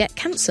hardly ever get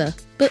cancer.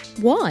 But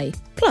why?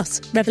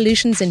 Plus,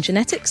 revolutions in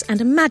genetics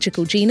and a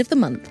magical gene of the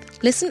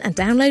month. Listen and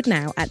download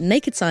now at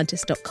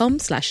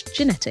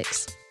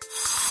nakedscientist.com/genetics.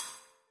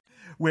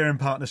 We're in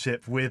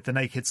partnership with The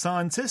Naked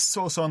Scientists,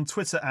 also on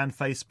Twitter and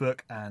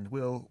Facebook, and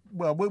we'll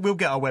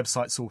get our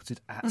website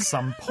sorted at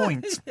some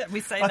point. Yeah,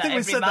 we say I that think we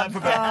every said month.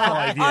 that for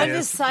about 5 years. I'm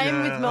the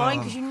same with mine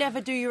because you never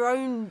do your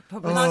own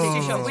publicity.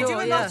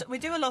 We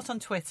do a lot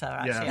on Twitter,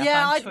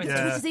 actually.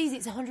 Twitter's easy.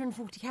 It's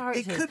 140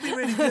 characters. It could be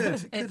really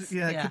good.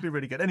 It could be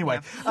really good.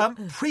 Anyway,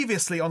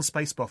 previously on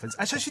Space Boffins.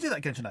 Actually, I should do that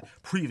again tonight.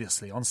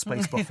 Previously on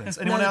Space Boffins.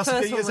 Anyone else?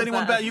 Is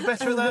anyone better? You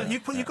better at that?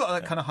 You've got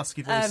that kind of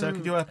husky voice. So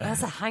could you?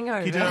 That's a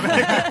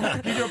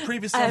hangover. Can you do a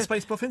previously on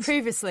Space Boffins?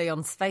 Previously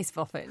on Space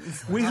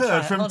Boffins. We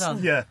heard from...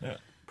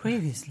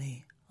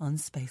 Previously on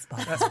Space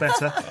Boffins. That's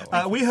better.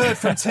 We heard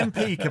from Tim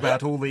Peake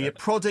about all the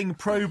prodding,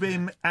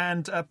 probing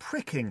and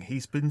pricking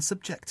he's been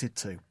subjected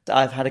to.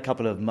 I've had a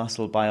couple of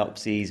muscle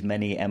biopsies,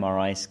 many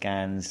MRI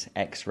scans,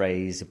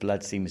 X-rays.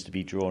 Blood seems to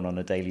be drawn on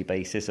a daily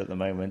basis at the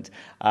moment.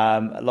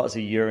 Lots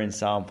of urine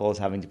samples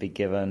having to be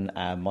given,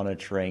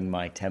 monitoring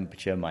my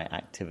temperature, my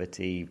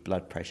activity,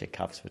 blood pressure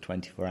cuffs for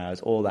 24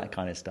 hours, all that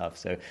kind of stuff.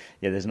 So,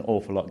 there's an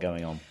awful lot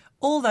going on.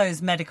 All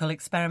those medical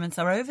experiments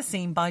are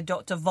overseen by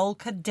Dr.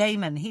 Volker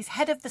Damon. He's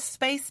head of the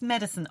Space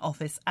Medicine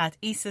Office at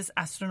ESA's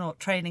Astronaut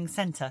Training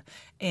Centre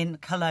in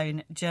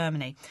Cologne,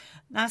 Germany.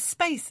 Now,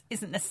 space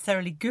isn't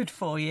necessarily good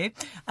for you.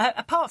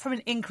 Apart from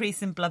an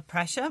increase in blood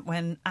pressure,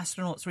 when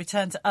astronauts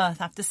return to Earth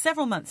after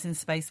several months in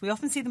space, we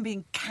often see them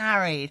being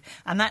carried,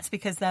 and that's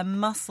because their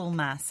muscle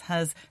mass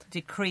has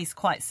decreased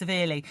quite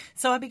severely.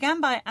 So I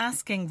began by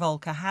asking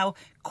Volker how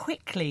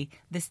quickly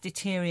this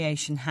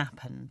deterioration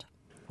happened.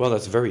 Well,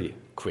 that's very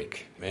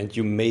quick, and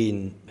you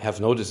may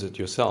have noticed it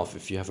yourself.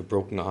 If you have a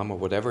broken arm or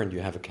whatever and you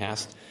have a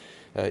cast,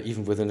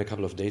 even within a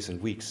couple of days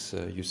and weeks,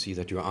 you see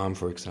that your arm,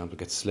 for example,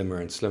 gets slimmer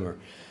and slimmer.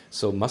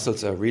 So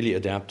muscles are really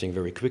adapting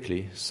very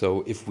quickly.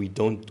 So if we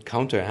don't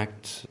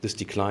counteract this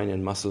decline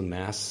in muscle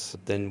mass,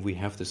 then we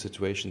have the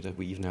situation that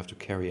we even have to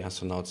carry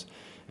astronauts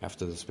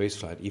after the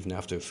spaceflight, even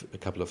after a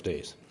couple of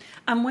days.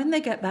 And when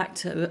they get back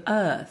to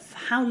Earth,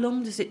 how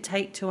long does it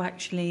take to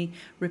actually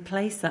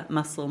replace that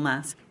muscle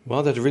mass?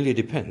 Well, that really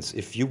depends.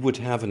 If you would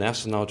have an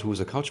astronaut who's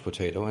a couch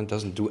potato and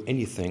doesn't do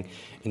anything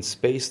in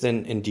space,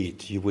 then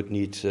indeed you would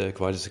need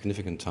quite a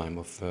significant time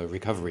of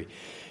recovery.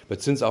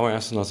 But since our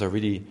astronauts are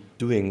really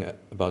doing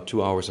about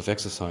 2 hours of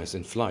exercise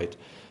in flight,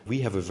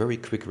 we have a very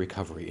quick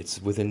recovery. It's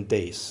within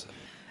days.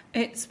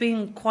 It's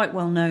been quite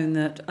well known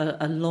that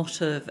a lot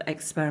of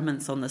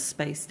experiments on the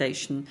space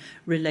station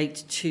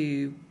relate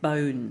to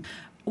bone.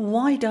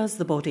 Why does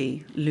the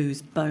body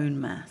lose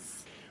bone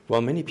mass?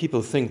 Well, many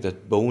people think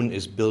that bone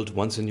is built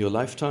once in your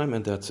lifetime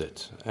and that's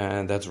it.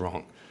 And that's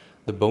wrong.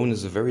 The bone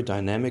is a very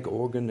dynamic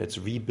organ. It's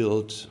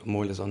rebuilt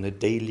more or less on a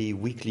daily,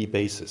 weekly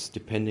basis,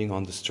 depending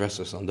on the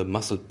stressors, on the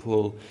muscle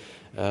pull,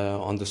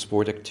 on the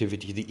sport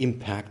activity, the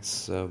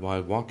impacts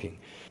while walking.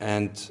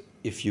 And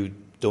if you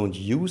don't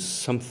use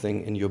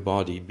something in your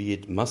body, be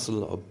it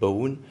muscle or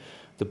bone,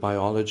 the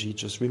biology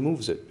just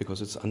removes it because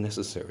it's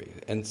unnecessary.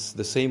 And it's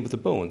the same with the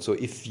bone. So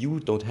if you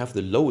don't have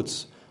the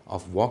loads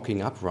of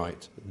walking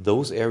upright,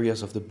 those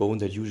areas of the bone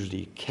that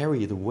usually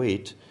carry the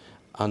weight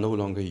are no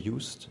longer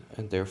used,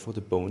 and therefore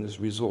the bone is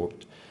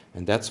resorbed.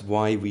 And that's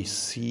why we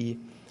see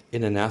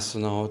in an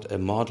astronaut a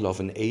model of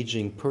an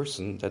aging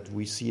person that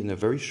we see in a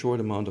very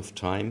short amount of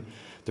time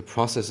the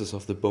processes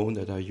of the bone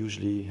that are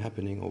usually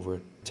happening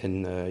over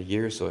 10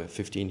 years or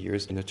 15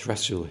 years in a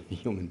terrestrial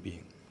human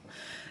being.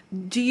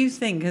 Do you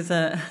think, as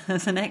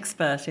an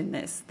expert in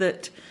this,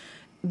 that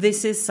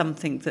this is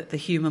something that the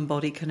human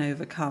body can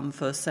overcome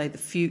for, say, the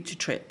future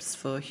trips,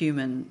 for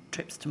human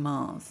trips to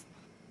Mars?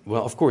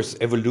 Well, of course,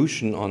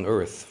 evolution on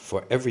Earth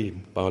for every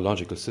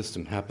biological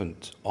system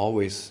happened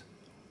always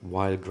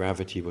while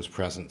gravity was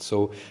present.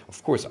 So,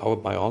 of course, our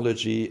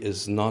biology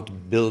is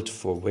not built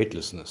for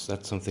weightlessness.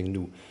 That's something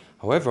new.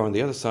 However, on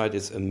the other side,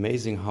 it's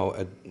amazing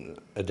how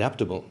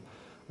adaptable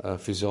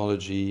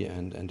physiology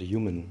and the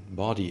human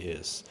body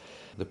is.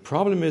 The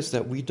problem is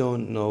that we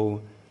don't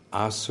know,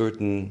 are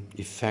certain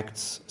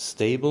effects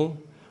stable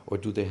or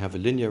do they have a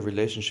linear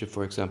relationship,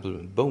 for example,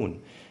 in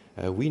bone?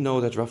 We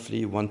know that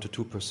roughly 1 to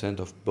 2%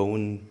 of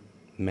bone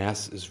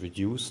mass is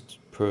reduced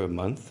per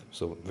month,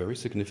 so very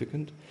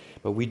significant.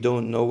 But we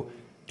don't know,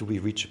 do we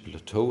reach a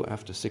plateau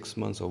after 6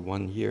 months or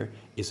 1 year?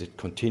 Is it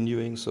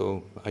continuing?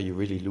 So are you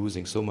really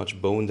losing so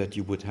much bone that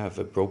you would have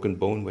a broken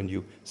bone when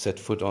you set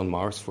foot on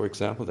Mars, for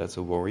example? That's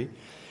a worry.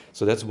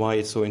 So that's why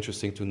it's so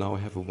interesting to now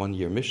have a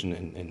 1-year mission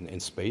in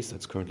space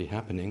that's currently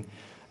happening,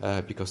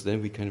 because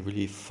then we can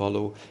really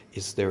follow,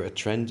 is there a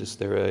trend, is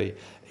there a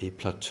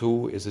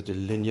plateau, is it a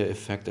linear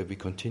effect that we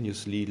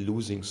continuously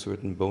losing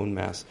certain bone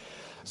mass?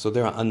 So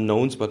there are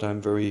unknowns, but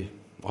I'm very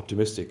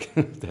optimistic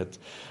that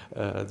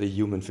the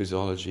human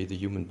physiology, the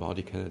human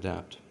body can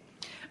adapt.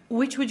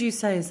 Which would you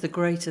say is the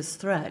greatest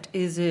threat?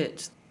 Is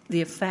it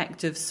the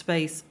effect of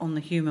space on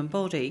the human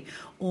body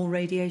or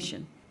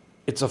radiation?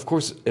 It's, of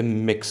course, a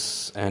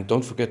mix, and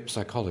don't forget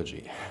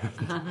psychology.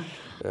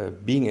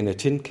 Being in a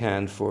tin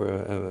can for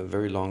a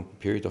very long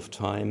period of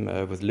time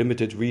with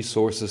limited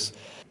resources,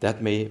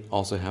 that may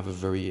also have a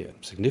very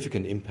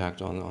significant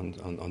impact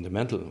on the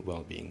mental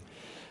well-being.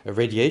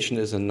 Radiation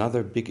is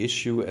another big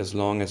issue. As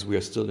long as we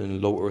are still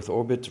in low Earth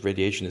orbit,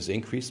 radiation is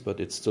increased, but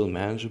it's still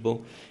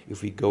manageable.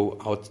 If we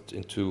go out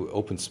into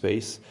open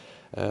space,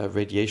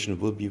 radiation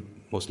will be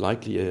most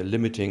likely a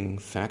limiting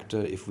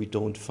factor if we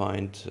don't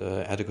find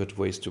adequate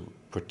ways to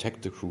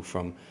protect the crew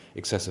from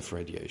excessive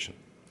radiation.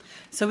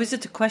 So is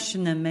it a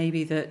question then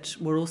maybe that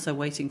we're also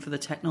waiting for the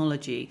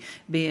technology,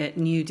 be it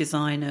new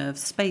design of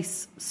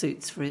space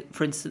suits,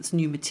 for instance,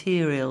 new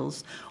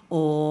materials,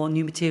 or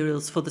new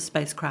materials for the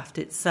spacecraft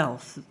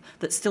itself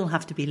that still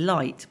have to be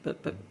light but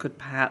could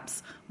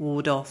perhaps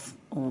ward off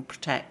or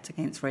protect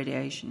against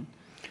radiation?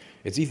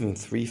 It's even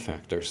 3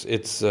 factors.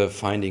 It's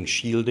finding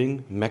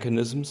shielding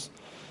mechanisms.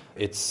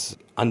 It's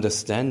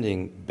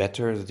understanding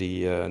better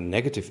the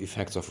negative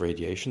effects of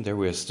radiation. There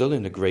we are still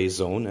in a gray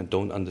zone and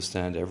don't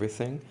understand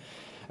everything.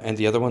 And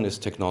the other one is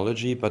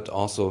technology, but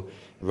also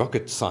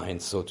rocket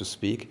science, so to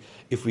speak.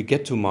 If we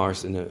get to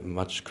Mars in a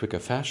much quicker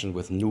fashion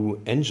with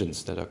new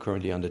engines that are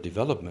currently under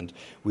development,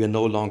 we are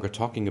no longer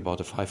talking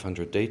about a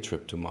 500-day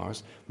trip to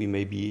Mars. We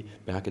may be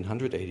back in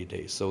 180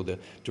 days. So the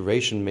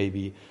duration may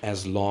be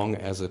as long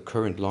as a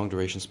current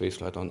long-duration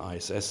spaceflight on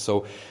ISS.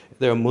 So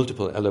there are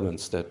multiple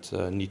elements that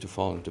need to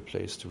fall into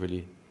place to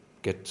really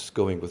get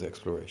going with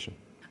exploration.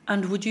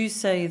 And would you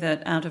say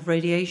that out of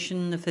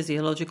radiation, the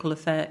physiological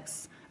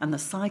effects and the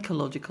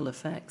psychological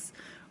effects,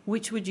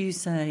 which would you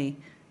say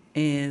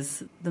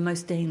is the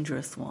most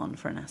dangerous one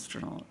for an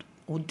astronaut,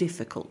 or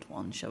difficult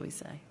one, shall we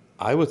say?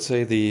 I would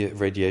say the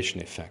radiation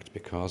effect,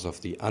 because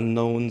of the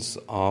unknowns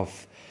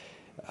of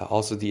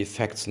also the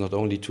effects not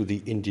only to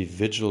the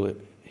individual,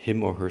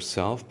 him or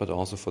herself, but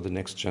also for the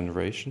next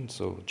generation.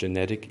 So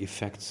genetic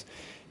effects,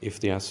 if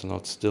the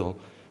astronaut still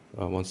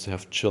wants to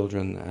have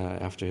children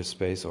after his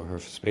space or her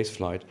space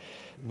flight.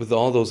 With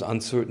all those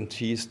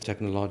uncertainties,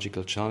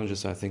 technological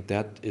challenges, I think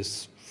that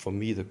is, for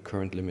me, the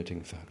current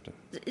limiting factor.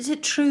 Is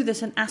it true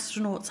that an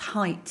astronaut's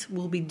height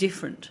will be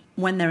different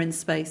when they're in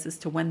space as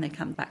to when they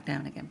come back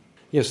down again?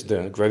 Yes,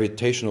 the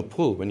gravitational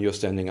pull when you're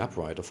standing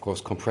upright, of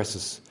course,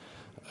 compresses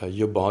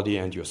your body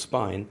and your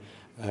spine.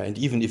 And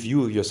even if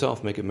you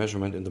yourself make a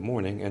measurement in the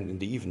morning and in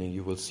the evening,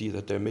 you will see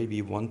that there may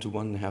be 1 to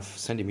 1.5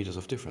 centimeters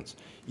of difference,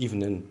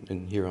 even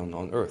in here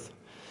on Earth.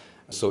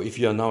 So if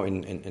you are now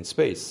in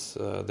space,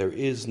 there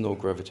is no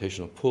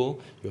gravitational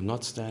pull. You're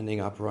not standing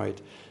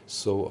upright.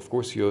 So, of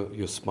course,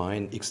 your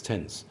spine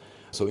extends.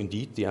 So,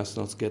 indeed, the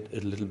astronauts get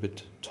a little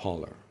bit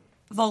taller.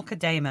 Volker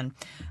Damon.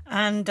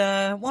 And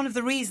one of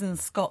the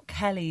reasons Scott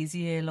Kelly's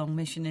year-long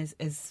mission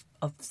is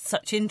of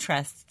such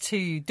interest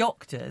to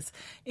doctors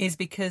is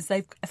because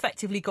they've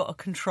effectively got a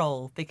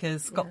control,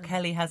 because Scott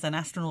Kelly has an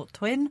astronaut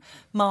twin,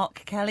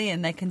 Mark Kelly,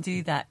 and they can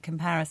do that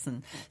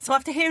comparison. So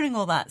after hearing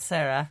all that,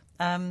 Sarah,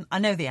 I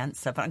know the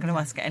answer, but I'm going to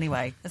ask it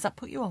anyway. Does that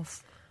put you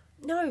off?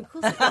 No, of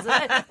course it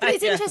doesn't. But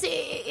it's interesting.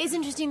 It's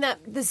interesting that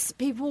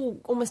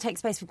people almost take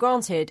space for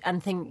granted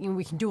and think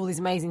we can do all these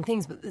amazing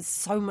things, but there's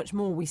so much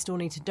more we still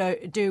need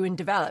to do and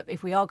develop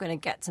if we are going to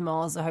get to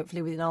Mars, or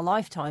hopefully within our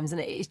lifetimes.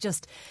 And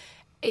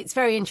it's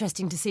very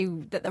interesting to see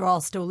that there are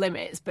still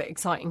limits, but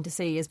exciting to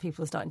see as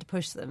people are starting to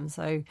push them.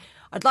 So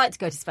I'd like to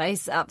go to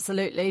space,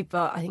 absolutely,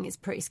 but I think it's a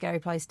pretty scary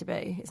place to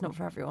be. It's not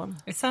for everyone.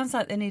 It sounds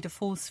like they need a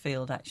force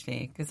field,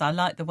 actually, because I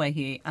like the way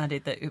he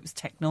added that it was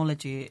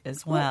technology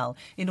as well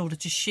in order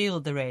to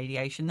shield the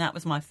radiation. That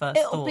was my first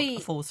thought, a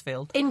force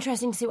field.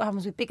 Interesting to see what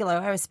happens with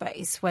Bigelow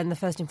Aerospace when the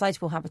first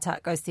inflatable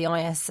habitat goes to the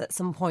IS at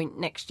some point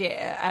next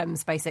year,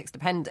 SpaceX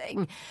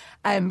depending,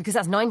 because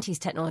that's 90s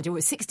technology, or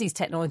 60s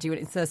technology when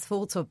it's first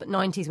thought of, but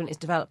 90s when it's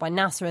developed by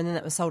NASA, and then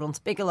that was sold on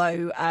to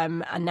Bigelow,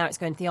 and now it's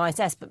going to the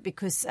ISS, but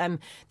because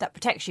that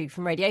protects you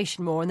from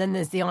radiation more. And then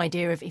there's the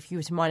idea of if you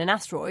were to mine an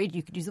asteroid,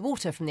 you could use the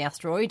water from the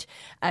asteroid,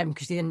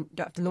 because you then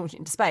don't have to launch it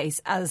into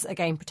space, as,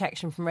 again,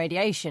 protection from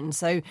radiation.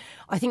 So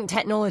I think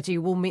technology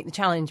will meet the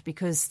challenge,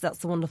 because that's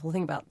the wonderful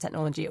thing about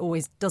technology. It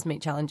always does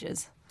meet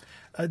challenges.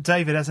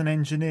 David, as an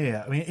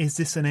engineer, I mean, is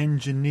this an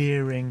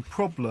engineering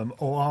problem,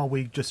 or are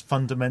we just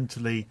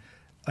fundamentally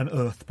an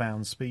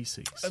earthbound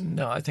species?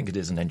 No, I think it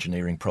is an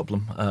engineering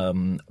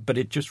problem, but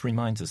it just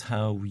reminds us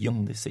how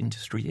young this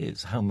industry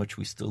is, how much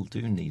we still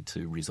do need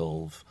to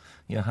resolve,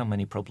 how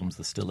many problems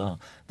there still are.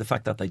 The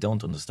fact that they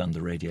don't understand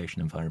the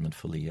radiation environment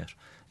fully yet,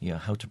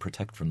 how to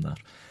protect from that.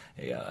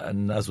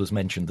 And as was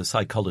mentioned, the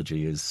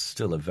psychology is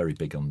still a very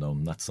big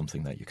unknown. That's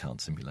something that you can't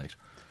simulate.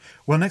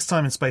 Well, next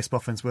time in Space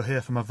Boffins, we'll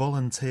hear from a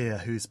volunteer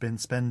who's been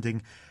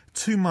spending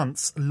 2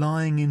 months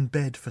lying in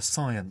bed for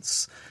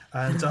science.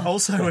 And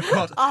also we've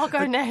got... I'll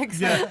go next.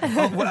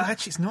 Yeah. Well,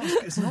 actually,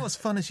 it's not as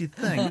fun as you'd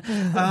think.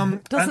 Doesn't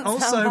and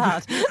also,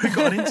 sound bad. we've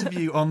got an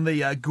interview on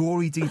the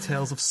gory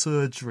details of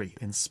surgery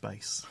in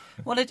space.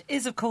 Well, it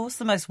is, of course,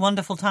 the most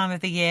wonderful time of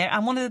the year,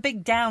 and one of the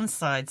big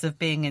downsides of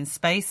being in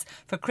space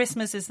for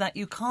Christmas is that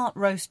you can't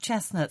roast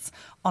chestnuts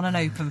on an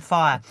open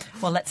fire.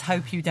 Well, let's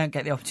hope you don't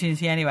get the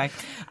opportunity anyway.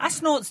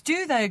 Astronauts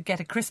do, though, get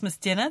a Christmas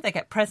dinner. They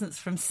get presents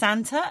from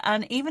Santa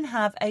and even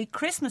have a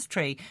Christmas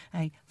tree,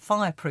 a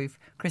fireproof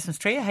Christmas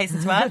tree, I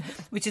hasten to add,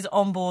 which is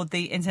on board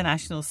the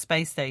International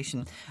Space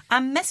Station.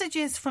 And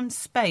messages from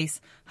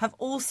space have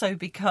also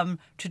become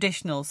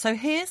traditional. So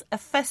here's a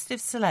festive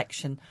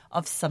selection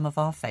of some of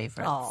our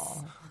favourites.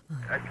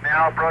 It's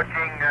now approaching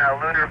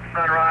lunar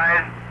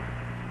sunrise,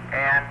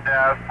 and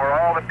for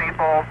all the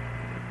people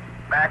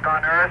back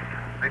on Earth,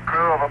 the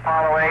crew of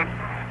Apollo 8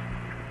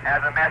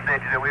 has a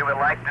message that we would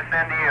like to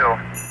send to you.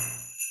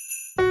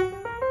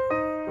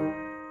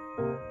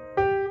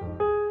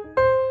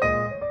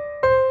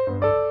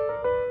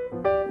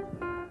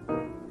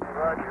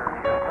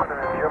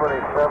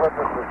 This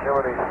is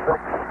Gemini 6.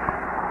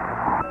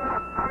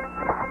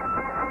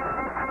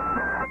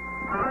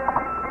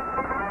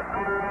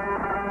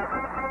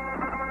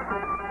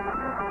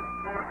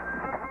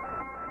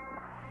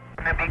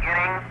 In the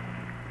beginning,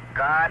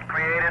 God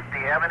created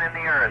the heaven and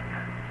the earth.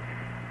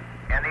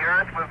 And the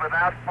earth was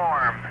without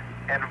form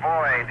and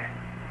void,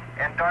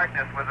 and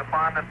darkness was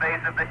upon the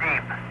face of the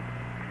deep.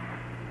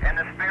 And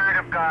the Spirit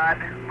of God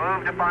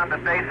moved upon the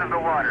face of the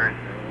waters.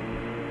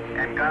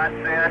 And God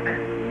said,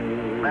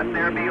 "Let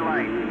there be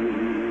light."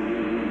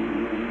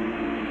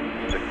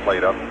 Music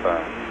played up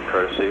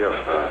courtesy of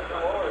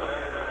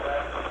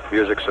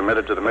music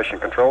submitted to the Mission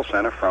Control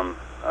Center from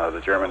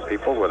the German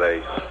people with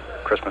a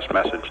Christmas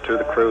message to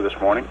the crew this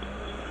morning.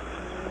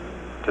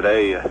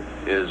 Today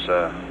is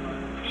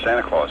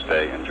Santa Claus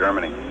Day in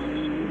Germany.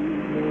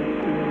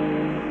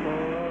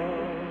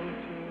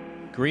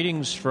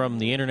 Greetings from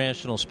the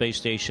International Space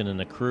Station and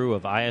the crew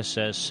of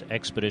ISS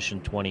Expedition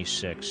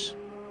 26.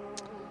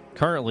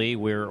 Currently,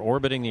 we're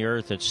orbiting the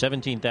Earth at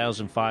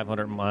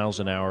 17,500 miles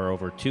an hour,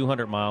 over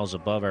 200 miles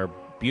above our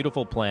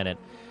beautiful planet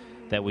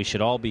that we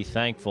should all be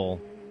thankful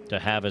to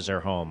have as our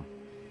home.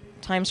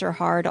 Times are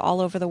hard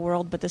all over the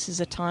world, but this is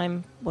a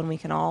time when we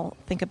can all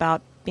think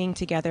about being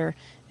together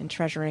and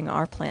treasuring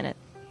our planet.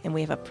 And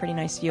we have a pretty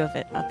nice view of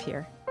it up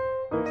here.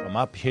 From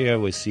up here,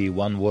 we see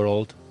one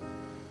world,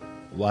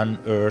 one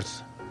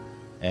Earth,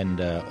 and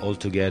all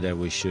together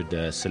we should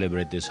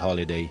celebrate this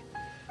holiday.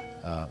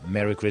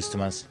 Merry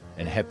Christmas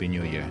and Happy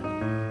New Year.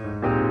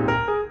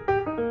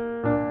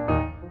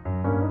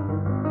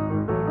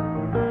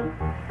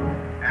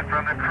 And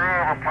from the crew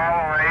of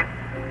Apollo 8,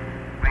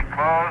 we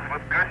close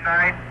with good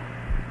night,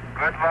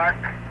 good luck,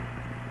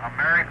 a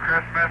Merry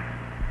Christmas,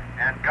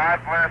 and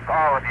God bless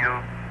all of you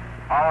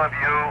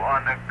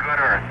on the good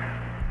Earth.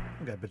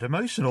 Get a bit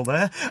emotional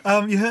there.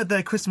 You heard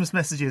their Christmas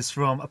messages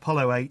from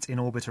Apollo 8 in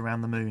orbit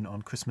around the moon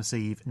on Christmas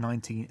Eve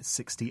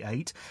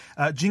 1968.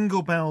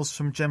 Jingle Bells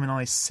from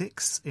Gemini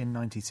 6 in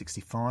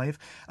 1965.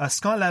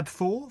 Skylab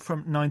 4 from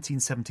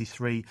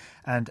 1973.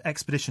 And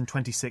Expedition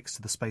 26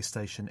 to the space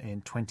station in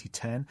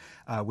 2010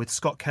 with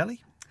Scott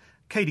Kelly,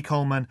 Katie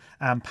Coleman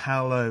and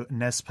Paolo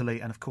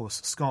Nespoli. And, of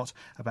course, Scott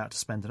about to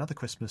spend another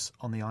Christmas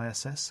on the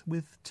ISS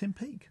with Tim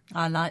Peake.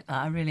 I like that.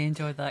 I really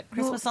enjoyed that.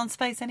 Christmas on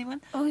space,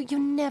 anyone? Oh, you're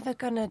never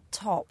going to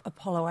top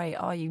Apollo 8,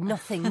 are you?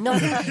 Nothing.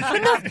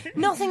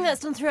 Nothing that's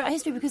done throughout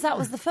history, because that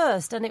was the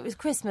first, and it was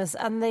Christmas,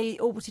 and they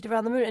orbited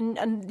around the moon,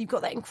 and you've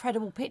got that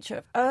incredible picture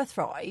of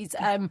Earthrise,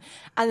 and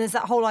there's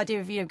that whole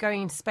idea of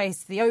going into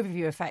space, the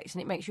overview effect,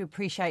 and it makes you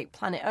appreciate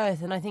planet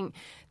Earth. And I think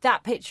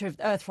that picture of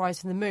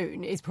Earthrise from the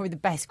moon is probably the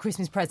best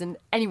Christmas present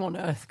anyone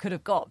on Earth could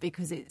have got,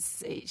 because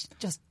it's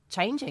just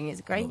changing.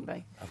 It's great.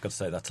 Well, I've got to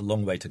say, that's a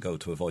long way to go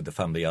to avoid the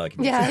family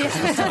argument. Yeah.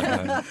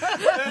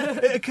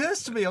 It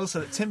occurs to me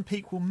also that Tim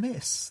Peake will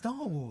miss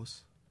Star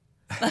Wars.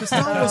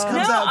 Star Wars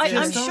comes out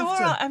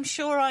I'm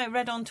sure I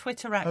read on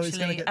Twitter,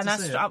 actually,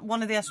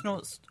 one of the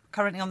astronauts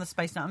currently on the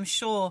space now, I'm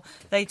sure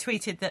they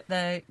tweeted that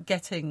they're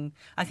getting,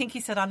 I think he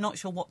said, I'm not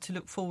sure what to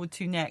look forward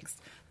to next,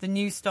 the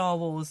new Star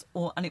Wars,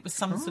 and it was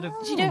some sort of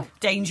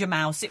Danger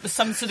Mouse. It was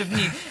some sort of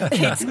new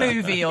kids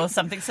movie or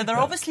something. So they're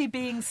obviously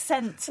being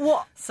sent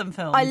some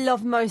films. I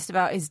love most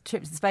about his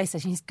trip to the space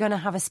station, he's going to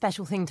have a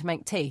special thing to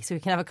make tea, so we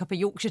can have a cup of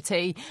Yorkshire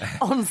tea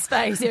on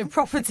space,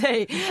 proper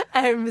tea.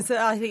 So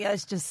I think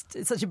it's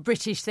such a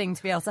British thing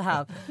to be able to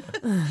have.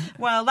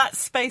 Well, that's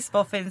Space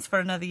Boffins for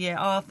another year.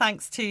 Our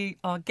thanks to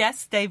our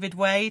guests, David David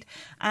Wade,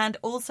 and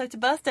also to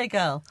birthday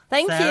girl.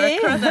 Thank Sarah you.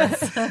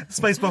 Crothers.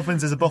 Space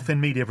Boffins is a Boffin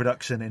media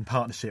production in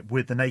partnership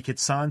with The Naked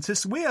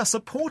Scientists. We are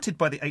supported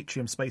by the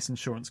Atrium Space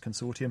Insurance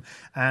Consortium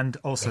and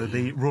also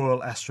the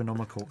Royal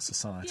Astronomical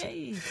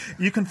Society. Yay.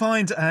 You can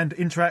find and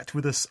interact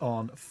with us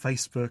on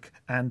Facebook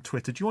and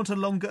Twitter. Do you want a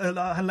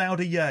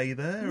louder yay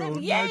there? No, or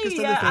yay, just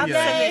a yeah, little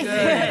absolutely. yay?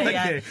 Yeah, Thank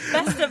yeah. you.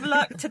 Best of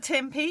luck to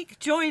Tim Peake.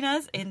 Join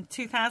us in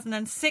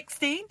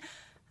 2016.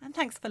 And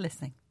thanks for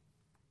listening.